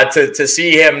 To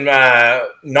see him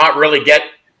not really get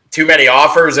too many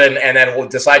offers and then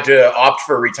decide to opt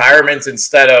for retirement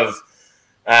instead of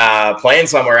playing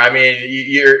somewhere. I mean,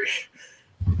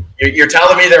 you're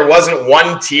telling me there wasn't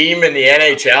one team in the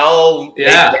NHL?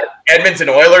 Yeah, Edmonton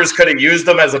Oilers could have used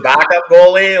him as a backup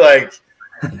goalie.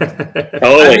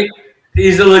 Totally.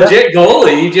 He's a legit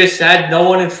goalie. He just had no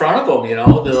one in front of him,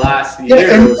 the last year.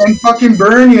 And fucking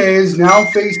Bernier is now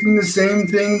facing the same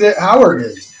thing that Howard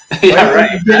is. Right?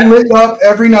 He's getting lit up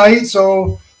every night.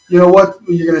 So, you know what?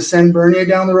 You're going to send Bernier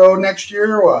down the road next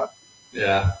year or what?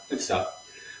 Yeah, it's tough.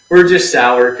 We're just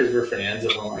sour because we're fans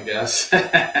of them, I guess.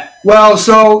 Well,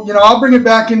 so, I'll bring it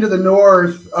back into the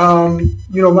North.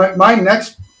 My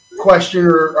next question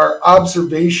or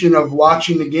observation of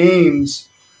watching the games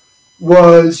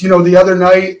was, the other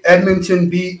night Edmonton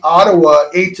beat Ottawa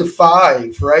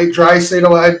 8-5, right?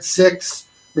 Draisaitl had 6,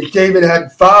 McDavid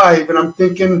had 5, and I'm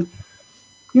thinking,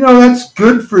 that's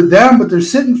good for them, but they're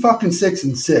sitting fucking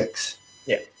 6-6.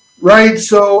 Yeah. Right?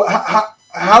 So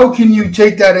how can you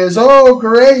take that as, oh,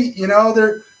 great, you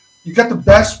got the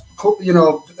best,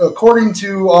 according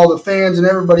to all the fans and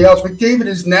everybody else, McDavid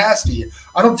is nasty.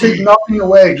 I don't take nothing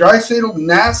away. Draisaitl,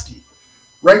 nasty.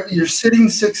 Right? You're sitting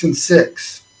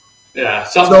 6-6. Yeah.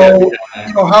 So,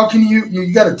 how can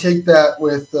you got to take that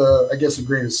with, I guess, a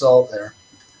grain of salt there.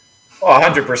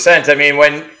 100%. I mean,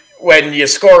 when you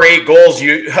score 8 goals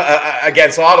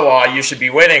against Ottawa, you should be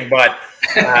winning. But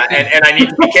and I need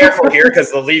to be careful here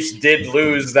because the Leafs did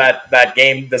lose that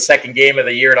game, the second game of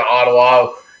the year to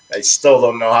Ottawa. I still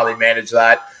don't know how they managed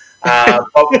that.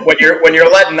 But when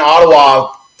you're letting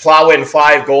Ottawa plow in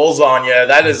 5 goals on you,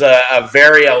 that is a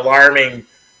very alarming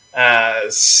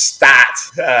stat.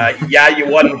 Yeah, you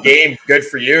won the game, good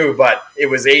for you, but it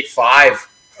was 8-5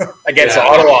 against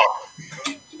Ottawa.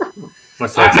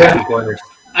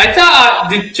 I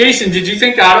thought, Jason, did you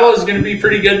think Ottawa was going to be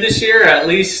pretty good this year? At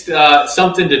least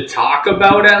something to talk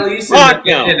about, at least?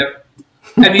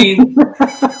 I mean,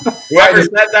 whoever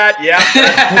said that, yeah.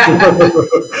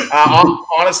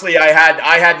 Honestly, I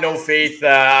had no faith.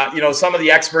 Some of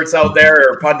the experts out there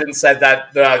or pundits said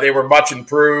that they were much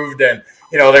improved, and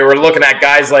they were looking at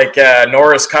guys like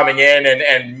Norris coming in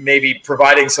and maybe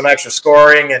providing some extra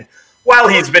scoring. And while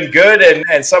he's been good,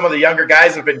 and some of the younger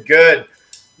guys have been good,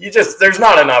 there's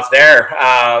not enough there.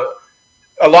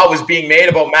 A lot was being made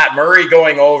about Matt Murray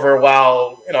going over.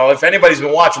 Well, if anybody's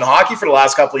been watching hockey for the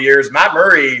last couple of years, Matt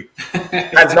Murray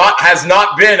has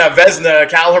not been a Vezina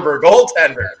caliber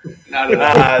goaltender.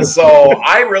 So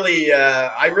I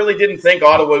really didn't think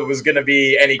Ottawa was going to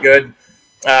be any good.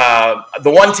 The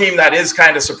one team that is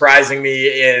kind of surprising me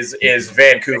is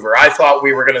Vancouver. I thought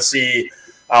we were going to see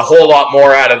a whole lot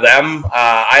more out of them.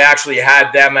 I actually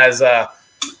had them as a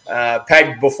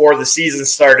peg before the season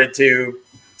started to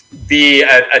be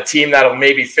a team that'll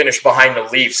maybe finish behind the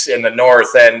Leafs in the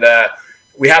North, and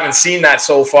we haven't seen that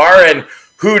so far. And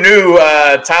who knew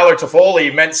Tyler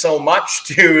Toffoli meant so much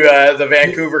to the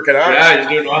Vancouver Canucks? Yeah, he's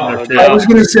doing well. I was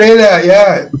going to say that.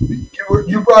 Yeah,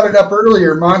 you brought it up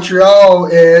earlier. Montreal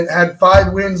had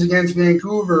 5 wins against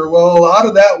Vancouver. Well, a lot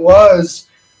of that was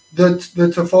the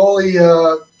Toffoli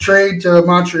trade to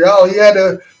Montreal. He had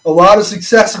a lot of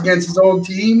success against his old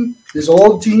team.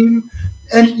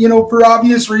 And, for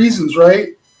obvious reasons, right?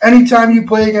 Anytime you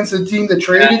play against a team that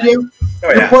traded you,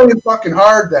 you're playing fucking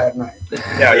hard that night.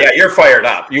 Yeah, you're fired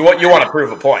up. You want to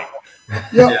prove a point.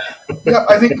 Yeah.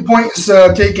 I think the point is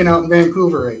taken out in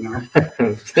Vancouver right now.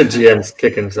 The GM's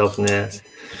kicking himself in the ass.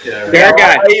 Yeah,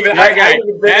 right.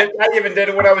 I even did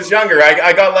it when I was younger.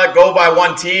 I got let go by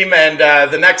one team, and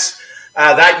the next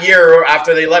that year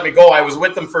after they let me go, I was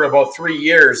with them for about 3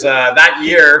 years. That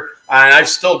year, and I've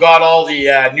still got all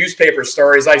the newspaper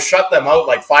stories. I shut them out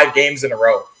like 5 games in a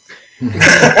row.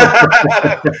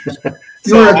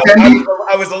 So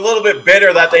I was a little bit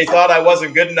bitter that they thought I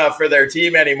wasn't good enough for their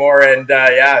team anymore, and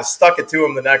stuck it to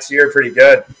them the next year pretty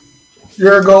good.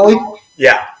 You're a goalie?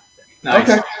 Yeah. Nice.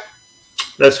 Okay.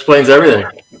 That explains everything.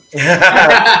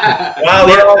 Well,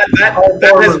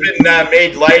 that has been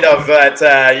made light of. That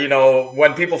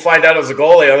when people find out I was a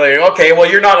goalie, I'm like, okay, well,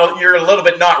 you're a little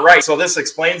bit not right. So this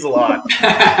explains a lot.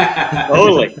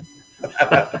 Totally.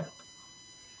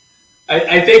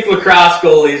 I think lacrosse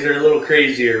goalies are a little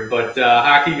crazier, but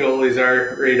hockey goalies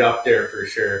are right up there for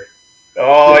sure.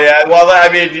 Oh yeah, well,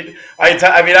 I mean, I can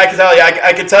tell you,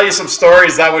 I can tell you some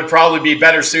stories that would probably be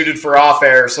better suited for off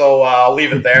air. So I'll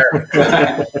leave it there.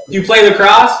 You play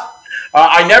lacrosse?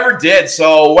 I never did.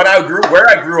 So where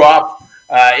I grew up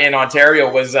in Ontario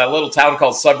was a little town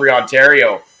called Sudbury,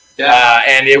 Ontario. Yeah,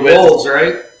 and it was Wolves,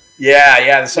 right?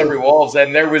 Yeah, the Sudbury Wolves,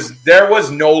 and there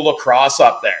was no lacrosse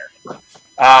up there.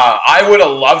 I would have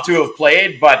loved to have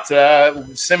played, but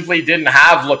simply didn't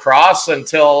have lacrosse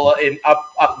until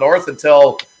up north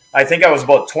until I think I was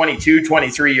about 22,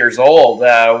 23 years old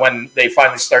when they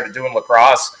finally started doing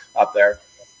lacrosse up there.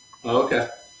 Oh, okay.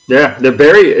 Yeah, in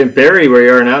Barrie, where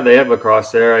you are now, they have lacrosse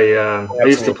there. I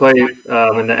used to play in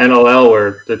the NLL,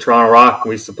 where the Toronto Rock.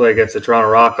 We used to play against the Toronto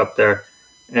Rock up there,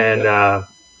 and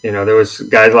there was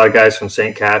a lot of guys from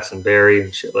St. Cat's and Barrie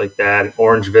and shit like that,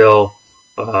 Orangeville.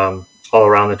 All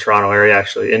around the Toronto area,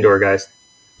 actually, indoor guys.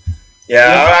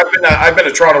 Yeah, I've been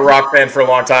a Toronto Rock fan for a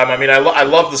long time. I mean, I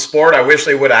love the sport. I wish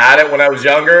they would have had it when I was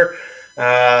younger,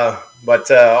 but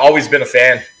always been a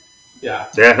fan. Yeah,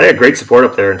 they had great support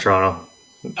up there in Toronto.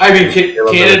 I mean,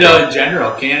 Canada in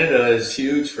general. Canada is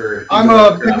huge for. I'm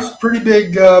a pretty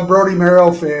big Brody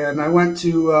Merrill fan. I went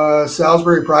to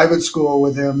Salisbury Private School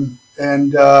with him,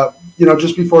 and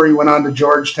just before he went on to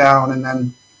Georgetown, and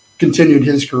then continued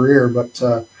his career,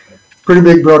 but. Pretty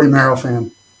big Brody Merrill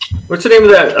fan. What's the name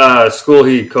of that school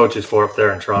he coaches for up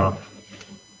there in Toronto?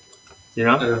 You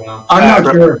know? I don't know. I'm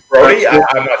not sure. Brody?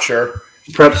 I'm not sure.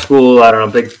 Prep school, I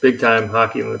don't know, big time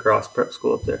hockey and lacrosse prep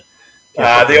school up there.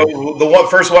 The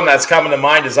first one that's coming to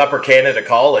mind is Upper Canada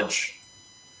College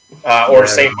or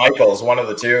St. Michael's, one of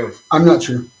the two. I'm not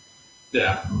sure.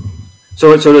 Yeah.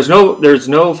 So there's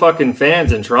no fucking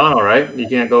fans in Toronto, right? You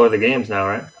can't go to the games now,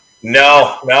 right?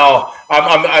 No.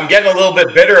 I'm getting a little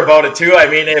bit bitter about it too. I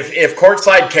mean, if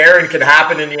courtside Karen can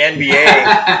happen in the NBA,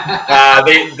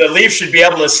 the Leafs should be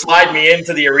able to slide me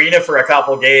into the arena for a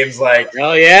couple games. Like,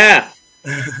 oh yeah.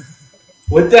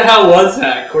 What the hell was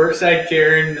that? Courtside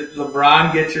Karen,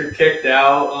 LeBron gets her kicked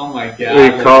out. Oh my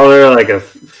god! We call her like a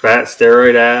fat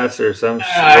steroid ass or some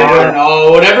shit. I don't know.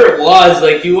 Whatever it was,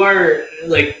 like you are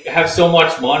like have so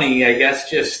much money. I guess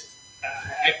just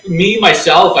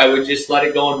myself, I would just let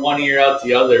it go in one ear out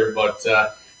the other. But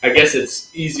I guess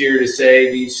it's easier to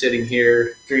say me sitting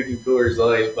here drinking Coors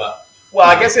Light. But well,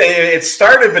 I guess it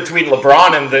started between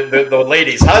LeBron and the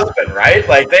lady's husband, right?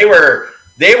 Like they were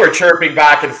chirping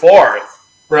back and forth.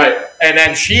 Right. And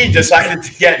then she decided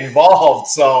to get involved.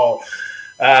 So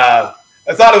I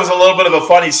thought it was a little bit of a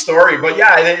funny story. But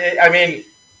yeah, I mean,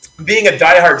 being a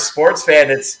diehard sports fan,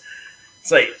 it's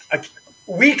like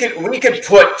we could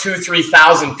put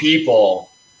 2,000-3,000 people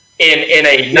in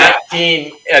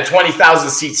a 20,000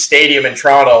 seat stadium in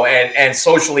Toronto and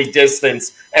socially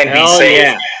distance and be safe.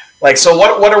 Yeah. Like, so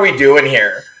what are we doing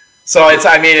here? So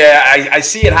I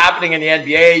see it happening in the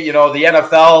NBA. You know, the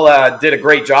NFL did a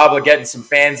great job of getting some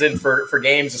fans in for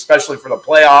games, especially for the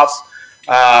playoffs.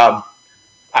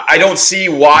 I don't see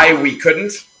why we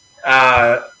couldn't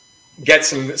get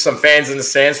some fans in the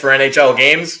stands for NHL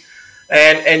games.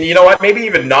 And you know what? Maybe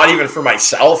not even for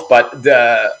myself, but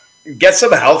get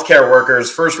some healthcare workers,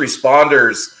 first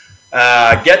responders,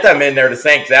 get them in there to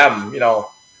thank them. You know.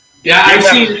 Yeah,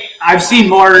 I've seen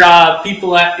more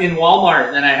people in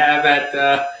Walmart than I have at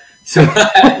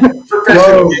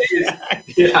professional games.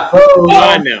 Yeah. Come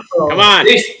on now. Come on.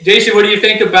 Jason, what do you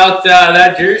think about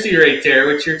that jersey right there?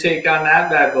 What's your take on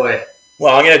that bad boy?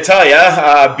 Well, I'm going to tell you,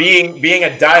 being a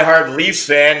diehard Leafs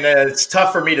fan, it's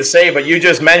tough for me to say, but you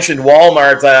just mentioned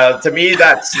Walmart. To me,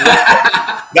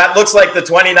 that looks like the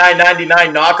 $29.99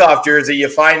 knockoff jersey you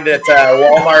find at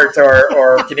Walmart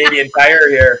or Canadian Tire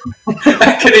here.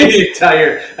 Canadian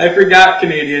Tire. I forgot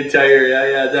Canadian Tire.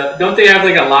 Yeah. Don't they have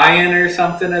like a lion or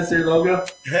something as their logo?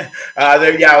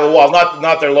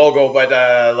 Not their logo, but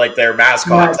like their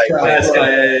mascot type.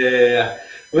 Yeah.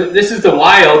 This is the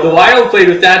Wild. The Wild played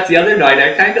with that the other night.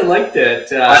 I kind of liked it.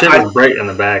 Shit was bright in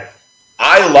the back.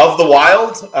 I love the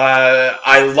Wild.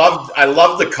 I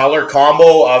love the color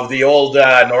combo of the old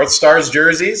North Stars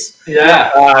jerseys.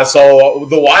 Yeah. So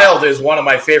the Wild is one of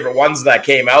my favorite ones that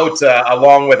came out,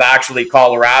 along with actually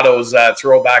Colorado's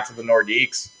throwback to the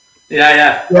Nordiques.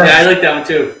 Yeah, I like that one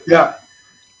too. Yeah.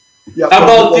 How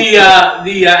about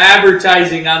the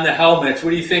advertising on the helmets?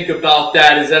 What do you think about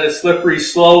that? Is that a slippery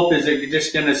slope? Is it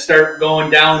just going to start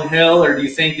going downhill, or do you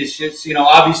think it's just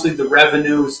obviously the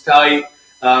revenue is tight?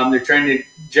 They're trying to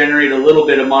generate a little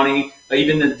bit of money.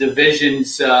 Even the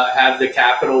divisions have the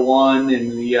Capital One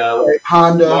and the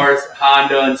North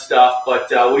Honda and stuff. But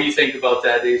what do you think about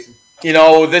that, Jason?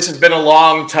 This has been a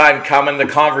long time coming. The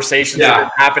conversations have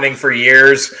been happening for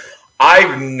years.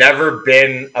 I've never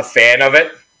been a fan of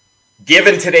it.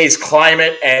 Given today's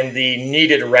climate and the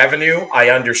needed revenue, I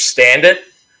understand it.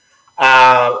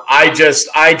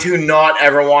 I do not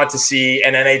ever want to see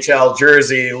an NHL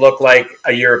jersey look like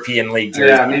a European League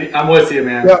jersey. Yeah, I'm with you,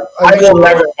 man. Yeah, I will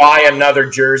never buy another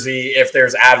jersey if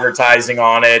there's advertising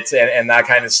on it and that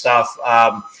kind of stuff.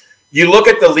 You look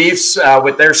at the Leafs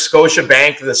with their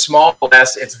Scotiabank, the small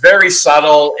S, it's very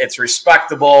subtle, it's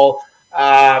respectable,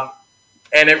 and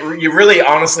you really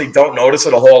honestly don't notice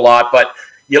it a whole lot, but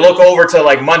you look over to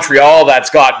like Montreal, that's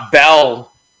got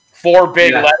Bell, 4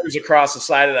 big letters across the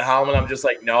side of the helmet. I'm just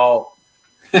like, no.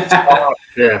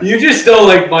 You just don't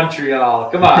like Montreal.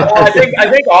 Come on. Well, I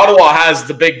think Ottawa has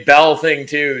the big Bell thing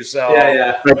too. So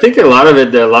yeah. I think a lot of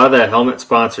that helmet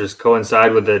sponsors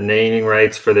coincide with the naming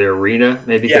rights for the arena.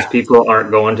 Maybe because people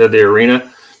aren't going to the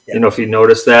arena. Yeah. If you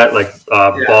notice that, like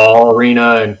Ball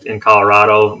Arena in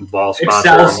Colorado, Ball sponsor.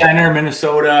 Excel Center,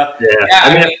 Minnesota. Yeah.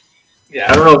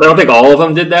 I don't know. I don't think all of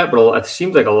them did that, but it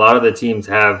seems like a lot of the teams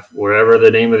have, wherever the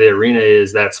name of the arena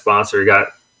is, that sponsor got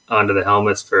onto the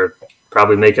helmets for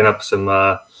probably making up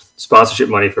some sponsorship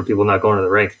money for people not going to the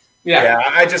rink. Yeah.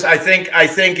 I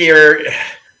think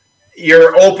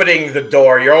you're opening the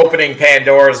door. You're opening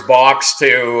Pandora's box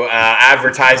to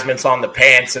advertisements on the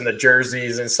pants and the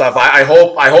jerseys and stuff. I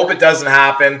hope it doesn't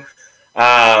happen.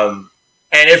 And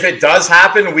if it does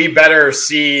happen, we better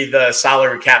see the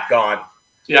salary cap gone.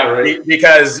 Yeah, right.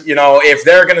 Because, if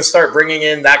they're going to start bringing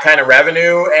in that kind of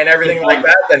revenue and everything like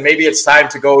that, then maybe it's time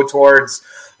to go towards,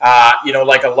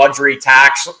 like a luxury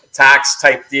tax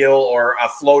type deal or a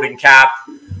floating cap,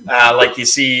 like you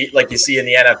see in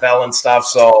the NFL and stuff.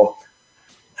 So,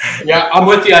 yeah, I'm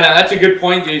with you on that. That's a good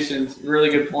point, Jason. Really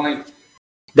good point.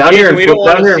 Down here, we don't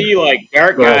want to see like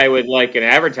Dark Guy with like an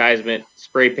advertisement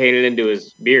spray painted into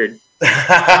his beard. Well,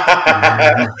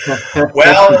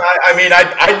 I mean,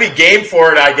 I'd be game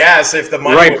for it, I guess, if the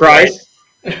money right price.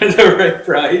 The right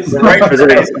price. The right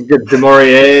price.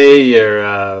 DeMaurier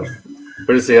or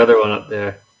what is the other one up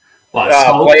there?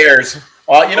 Players.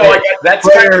 Well, you know, like that's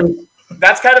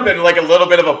kind of been like a little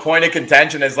bit of a point of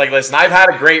contention. Is like, listen, I've had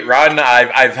a great run.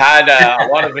 I've had a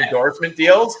lot of endorsement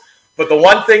deals, but the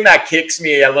one thing that kicks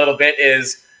me a little bit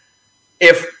is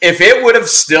if it would have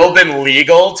still been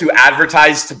legal to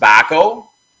advertise tobacco,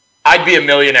 I'd be a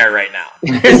millionaire right now.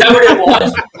 Is that what it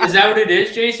was? Is that what it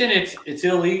is, Jason? It's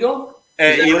illegal.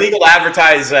 Illegal to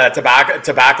advertise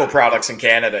tobacco products in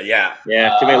Canada. Yeah.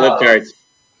 Yeah. Too many lip cards.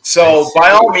 So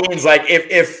by all means, like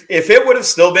if it would have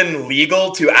still been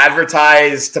legal to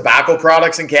advertise tobacco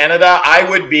products in Canada, I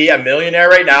would be a millionaire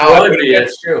right now.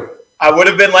 That's true. I would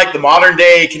have been like the modern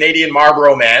day Canadian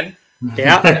Marlboro Man.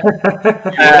 Yeah.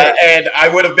 And I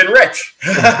would have been rich.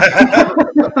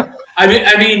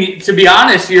 I mean, to be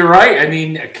honest, you're right. I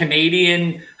mean, a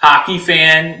Canadian hockey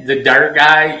fan, the Dark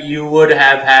Guy, you would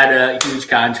have had a huge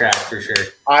contract for sure.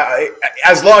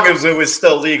 As long as it was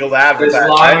still legal to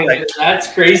advertise.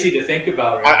 That's crazy to think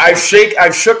about. Right?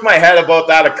 I've shook my head about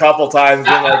that a couple times.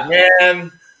 Been like,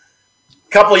 man, a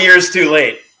couple years too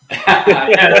late.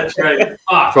 Yeah, that's right.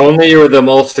 If only you were the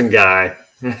Molson guy.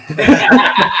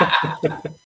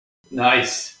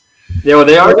 Nice. Yeah, well,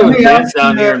 they are doing things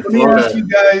down here in Florida. Let me ask you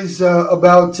guys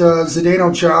about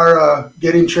Zdeno Chara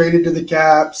getting traded to the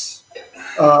Caps,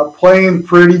 playing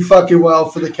pretty fucking well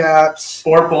for the Caps.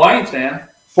 4 points, man.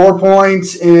 4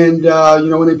 points, and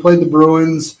when they played the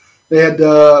Bruins, they had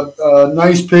a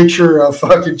nice picture of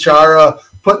fucking Chara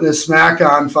putting a smack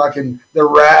on fucking the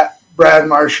rat Brad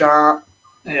Marchand.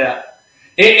 Yeah,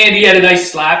 and he had a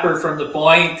nice slapper from the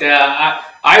point.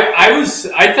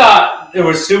 I thought it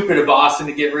was stupid of Boston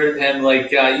to get rid of him.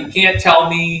 Like, you can't tell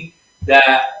me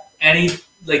that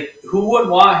who would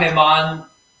want him on,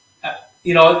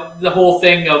 the whole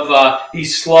thing of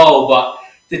he's slow. But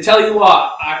to tell you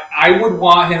what, I would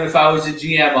want him if I was a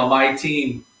GM on my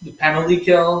team. The penalty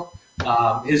kill,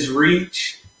 his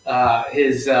reach,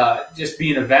 his just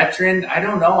being a veteran. I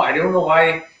don't know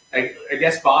why. I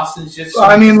guess Boston's just...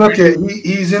 I mean, look,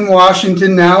 he's in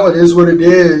Washington now. It is what it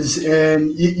is.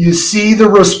 And you see the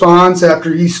response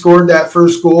after he scored that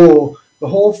first goal. The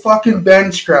whole fucking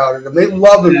bench crowded him. They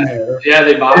love him there. Yeah,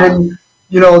 they bought him. And,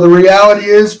 the reality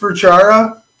is for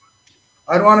Chara,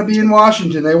 I'd want to be in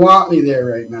Washington. They want me there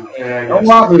right now. Yeah, they don't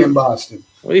want me in Boston.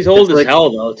 Well, he's old as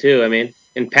hell, though, too. I mean,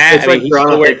 and Pat... It's he's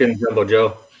still wearing Jumbo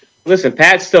Joe. Listen,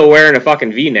 Pat's still wearing a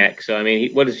fucking V-neck. So, I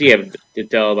mean, what does he have to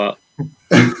tell about...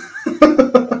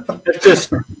 It's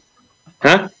just,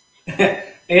 huh?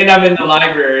 And I'm in the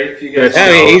library. If you guys,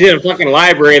 he's in a fucking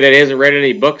library that he hasn't read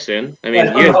any books in. I mean,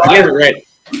 he hasn't read.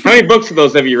 How many books of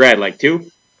those have you read? Like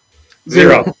 2?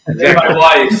 0. Exactly. My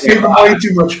wife. Give him way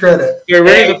too much credit.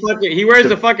 He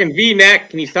wears a fucking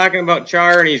V-neck, and he's talking about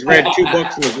Char, and he's read 2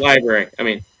 books in his library. I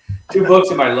mean, 2 books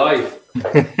in my life.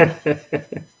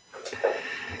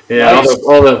 Yeah,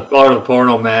 all the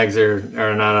porno mags are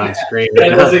not on screen. That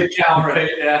doesn't count, right?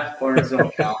 Yeah, pornos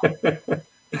don't count.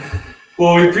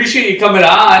 Well, we appreciate you coming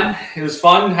on. It was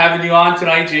fun having you on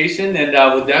tonight, Jason, and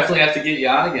we'll definitely have to get you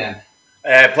on again.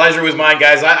 Pleasure was mine,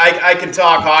 guys. I can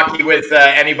talk hockey with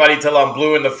anybody till I'm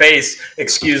blue in the face.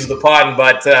 Excuse the pun,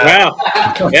 but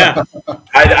yeah,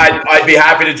 I'd be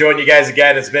happy to join you guys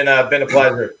again. It's been a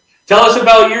pleasure. Tell us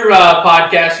about your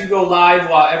podcast. You go live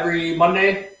every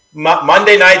Monday.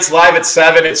 Monday nights live at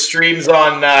 7. It streams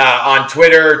on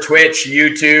Twitter, Twitch,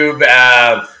 YouTube.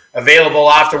 Available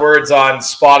afterwards on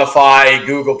Spotify,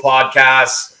 Google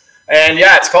Podcasts, and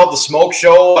yeah, it's called The Smoke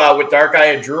Show with Dark Guy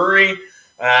and Drury.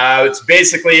 It's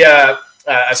basically a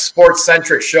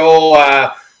sports-centric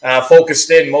show focused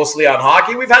in mostly on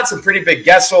hockey. We've had some pretty big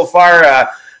guests so far.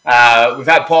 We've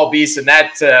had Paul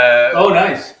Bissonnette. Oh,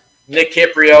 nice. Nick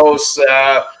Kyprios.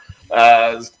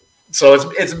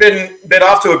 So it's been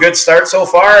off to a good start so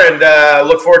far, and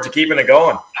look forward to keeping it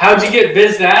going. How'd you get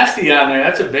Biz Nasty on there?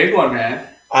 That's a big one, man.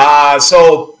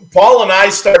 So Paul and I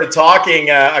started talking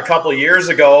a couple of years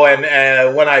ago,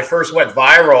 and when I first went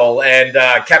viral, and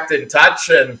kept in touch.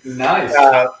 And nice.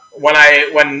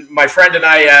 When my friend and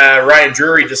I, Ryan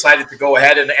Drury, decided to go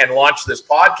ahead and launch this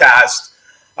podcast,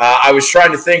 I was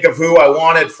trying to think of who I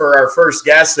wanted for our first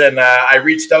guest, and I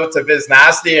reached out to Biz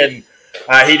Nasty, and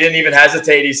he didn't even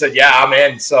hesitate. He said, "Yeah, I'm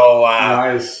in." So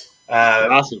nice,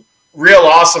 awesome. Real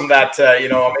awesome that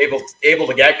I'm able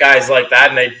to get guys like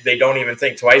that, and they don't even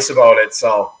think twice about it.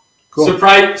 So cool.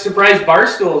 Surprise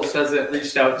Barstools hasn't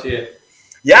reached out to you.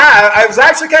 Yeah, I was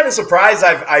actually kind of surprised.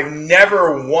 I've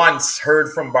never once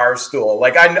heard from Barstool.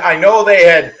 Like I know they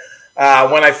had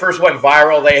when I first went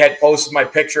viral, they had posted my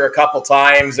picture a couple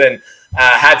times and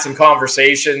had some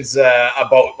conversations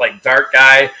about like Dark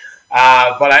Guy.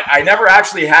 But I never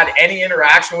actually had any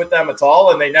interaction with them at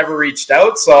all, and they never reached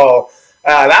out. So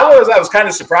I was kind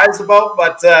of surprised about.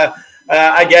 But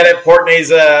I get it.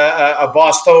 Portney's a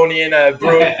Bostonian, a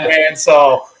Bruins fan,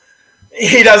 so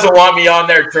he doesn't want me on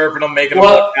there chirping him, making him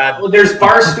look bad. Well, there's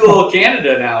Barstool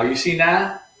Canada now. You seen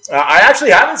that? I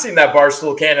actually haven't seen that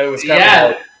Barstool Canada was coming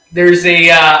out. There's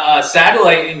a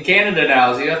satellite in Canada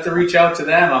now, so you have to reach out to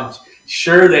them. I'm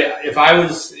sure that if I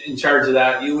was in charge of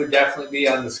that, you would definitely be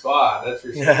on the squad. That's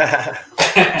for sure.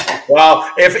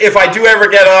 Well, if I do ever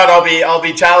get on, I'll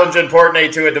be challenging Portney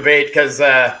to a debate because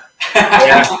me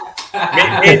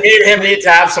and him need to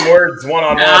have some words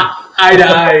one-on-one. Yeah.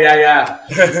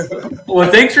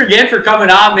 Well, thanks again for coming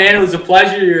on, man. It was a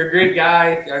pleasure. You're a great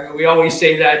guy. We always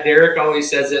say that. Derek always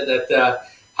says it, that the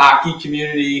hockey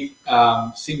community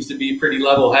seems to be pretty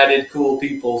level-headed, cool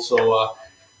people. So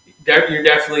you're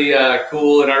definitely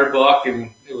cool in our book,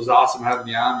 and it was awesome having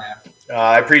you on, man.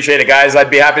 I appreciate it, guys. I'd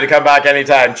be happy to come back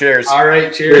anytime. Cheers. All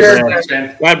right, cheers. Thanks,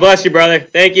 man. God bless you, brother.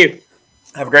 Thank you.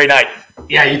 Have a great night.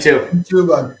 Yeah, you too. You too,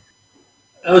 bud.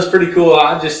 That was pretty cool.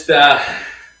 Just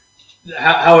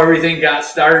how everything got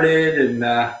started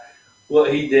and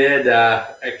what he did. I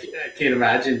can't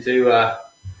imagine too.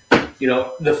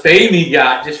 The fame he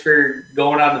got just for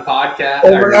going on the podcast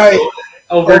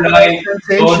overnight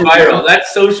going viral.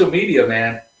 That's social media,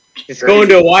 man. It's going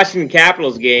to a Washington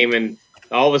Capitals game, and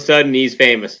all of a sudden he's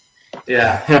famous.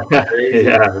 Yeah.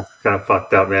 Yeah, kind of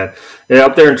fucked up, man. Yeah,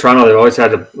 up there in Toronto, they've always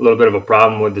had a little bit of a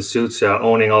problem with the suits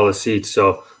owning all the seats.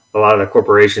 So a lot of the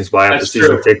corporations buy up the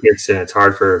season tickets, and it's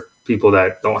hard for people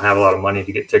that don't have a lot of money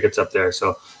to get tickets up there.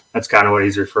 So that's kind of what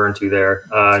he's referring to there.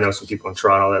 I know some people in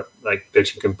Toronto that like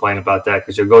bitch and complain about that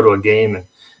because you'll go to a game and,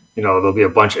 there'll be a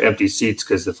bunch of empty seats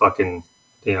because the fucking,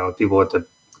 people with the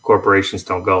corporations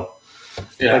don't go.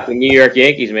 Yeah. Like the New York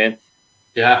Yankees, man.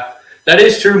 Yeah. That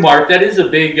is true, Mark. That is a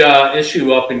big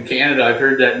issue up in Canada. I've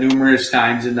heard that numerous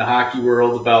times in the hockey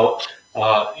world about,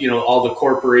 all the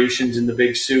corporations and the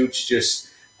big suits. Just,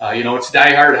 it's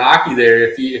diehard hockey there.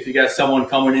 If you got someone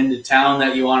coming into town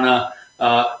that you want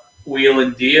to wheel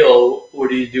and deal,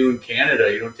 what do you do in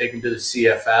Canada? You don't take them to the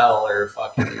CFL or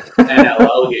fucking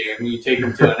NLL game. You take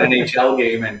them to an NHL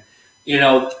game, and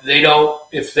they don't.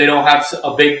 If they don't have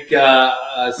a big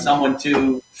someone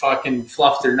to fucking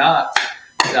fluff their nuts.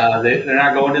 They're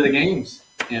not going to the games,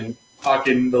 and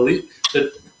fucking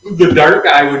the Dark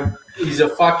Guy he's a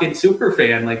fucking super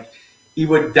fan. Like, he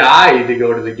would die to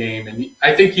go to the game, and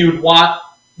I think you would want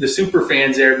the super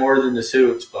fans there more than the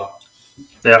suits. But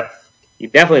yeah, you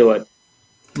definitely would.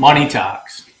 Money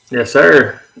talks. Yes,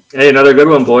 sir. Hey, another good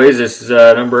one, boys. This is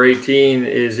number 18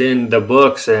 is in the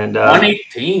books, and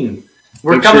 118.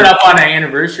 We're coming up on an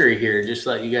anniversary here. Just to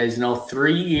let you guys know,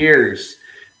 3 years.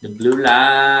 The Blue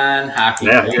Line Hockey.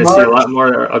 Yeah, you're going to see a lot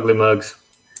more ugly mugs.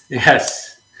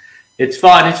 Yes. It's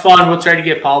fun. We'll try to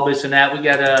get Paul Biss and that. We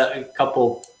got a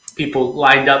couple people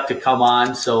lined up to come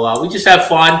on. So we just have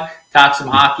fun, talk some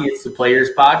hockey. It's the Players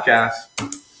Podcast.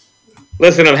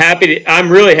 Listen, I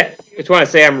just want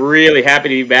to say I'm really happy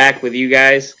to be back with you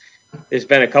guys. There's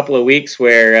been a couple of weeks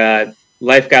where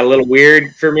life got a little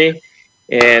weird for me,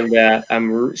 and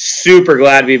I'm super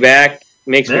glad to be back.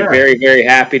 Makes me very, very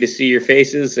happy to see your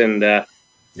faces, and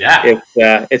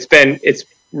it's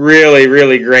really,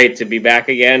 really great to be back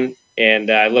again, and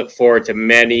I look forward to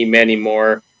many, many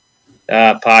more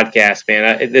podcasts,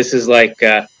 man. This is like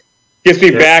gets me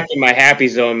back in my happy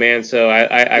zone, man. So I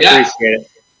appreciate it.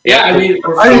 Yeah, I mean,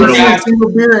 I didn't see a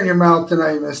single beer in your mouth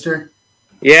tonight, mister.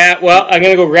 Yeah, well, I'm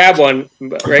gonna go grab one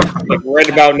right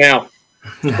about now.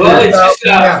 Well, it's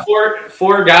just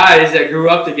four guys that grew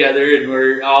up together, and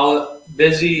we're all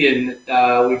busy, and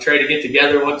we try to get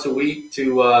together once a week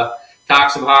to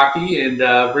talk some hockey and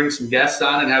bring some guests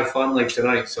on and have fun like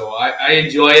tonight. So I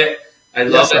enjoy it. I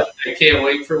love it. I can't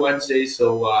wait for Wednesday.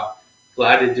 So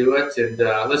glad to do it. And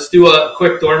let's do a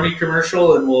quick Dormy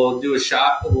commercial, and we'll do a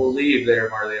shot, and we'll leave there,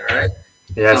 Marley. All right?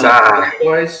 Yes,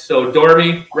 boys. So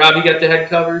Dormy, Rob, you got the head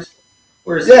covers?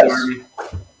 Where's Dormy?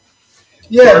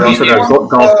 Yeah, also got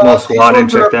Golf Most Wanted.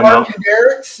 Check them out.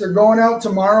 Derek's, they're going out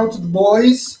tomorrow to the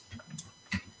boys.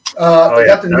 That'll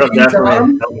definitely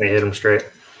help me hit them straight.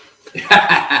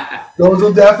 Those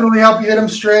will definitely help you hit them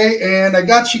straight. And I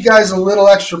got you guys a little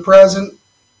extra present.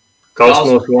 Golf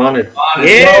Most Wanted.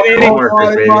 Yeah, baby.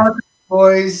 Marcus,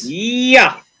 boys.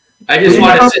 Yeah. I just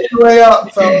want to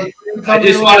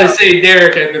say,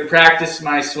 Derek, I've been practicing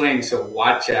my swing, so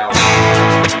watch out.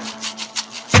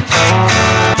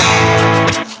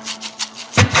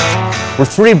 We're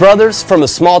three brothers from a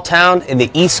small town in the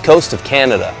east coast of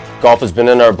Canada. Golf has been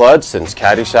in our blood since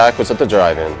Caddyshack was at the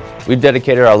drive-in. We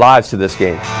dedicated our lives to this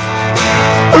game.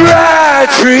 Ride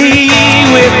free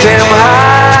with them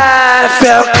high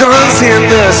falcons in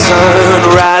the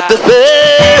sun. Ride the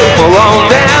thermal on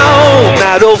down.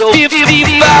 Not over 55 in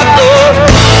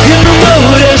the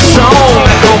motor song.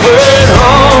 Back over at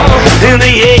home. In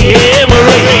the AM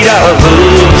radar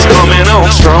love's coming on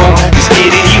strong. He's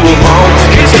getting you along.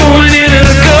 He's going in and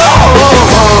go.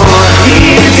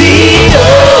 Easy,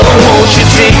 oh, won't you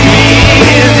take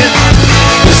me in?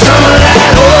 Some of that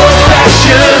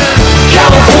old-fashioned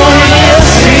California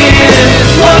sin.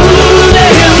 Oh,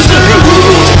 there's the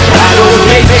rules. I don't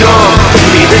make them.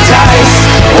 Be the dice.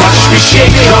 Watch me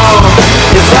shake them.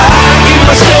 If I give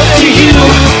myself to you,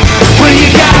 well, you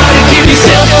gotta give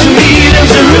yourself to me. There's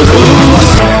the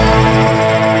rules.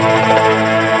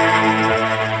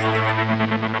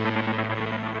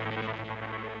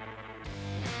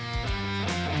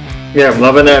 Yeah, I'm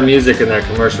loving that music in that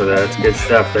commercial. That's good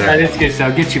stuff there. That is good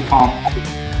stuff. Get you pumped.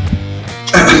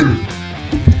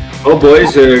 Oh,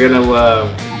 boys, we're gonna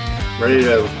ready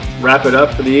to wrap it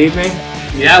up for the evening.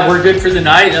 Yeah, we're good for the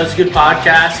night. That was a good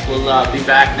podcast. We'll be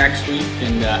back next week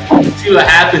and see what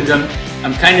happens.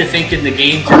 I'm kind of thinking the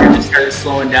games are going to start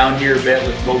slowing down here a bit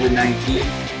with COVID-19.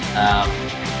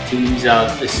 Teams,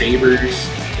 the Sabres,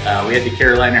 we had the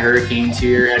Carolina Hurricanes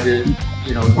here, had the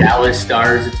Dallas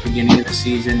Stars at the beginning of the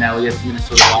season. Now we have the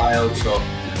Minnesota Wild. So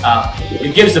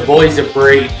it gives the boys a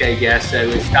break, I guess. I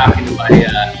was talking to my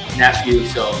nephew,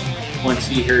 so once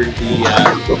he heard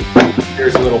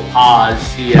there's a little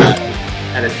pause, he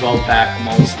had a 12-pack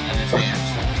almost in his hands.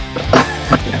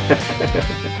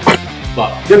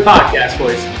 But good podcast,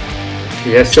 boys.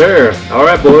 Yes, sir. All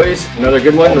right, boys. Another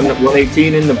good one.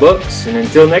 118 in the books. And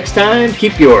until next time,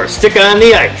 keep your stick on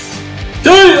the ice.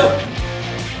 See ya!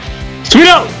 Sweet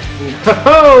out!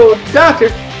 Oh, doctor.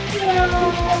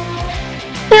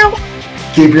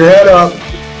 Keep your head up.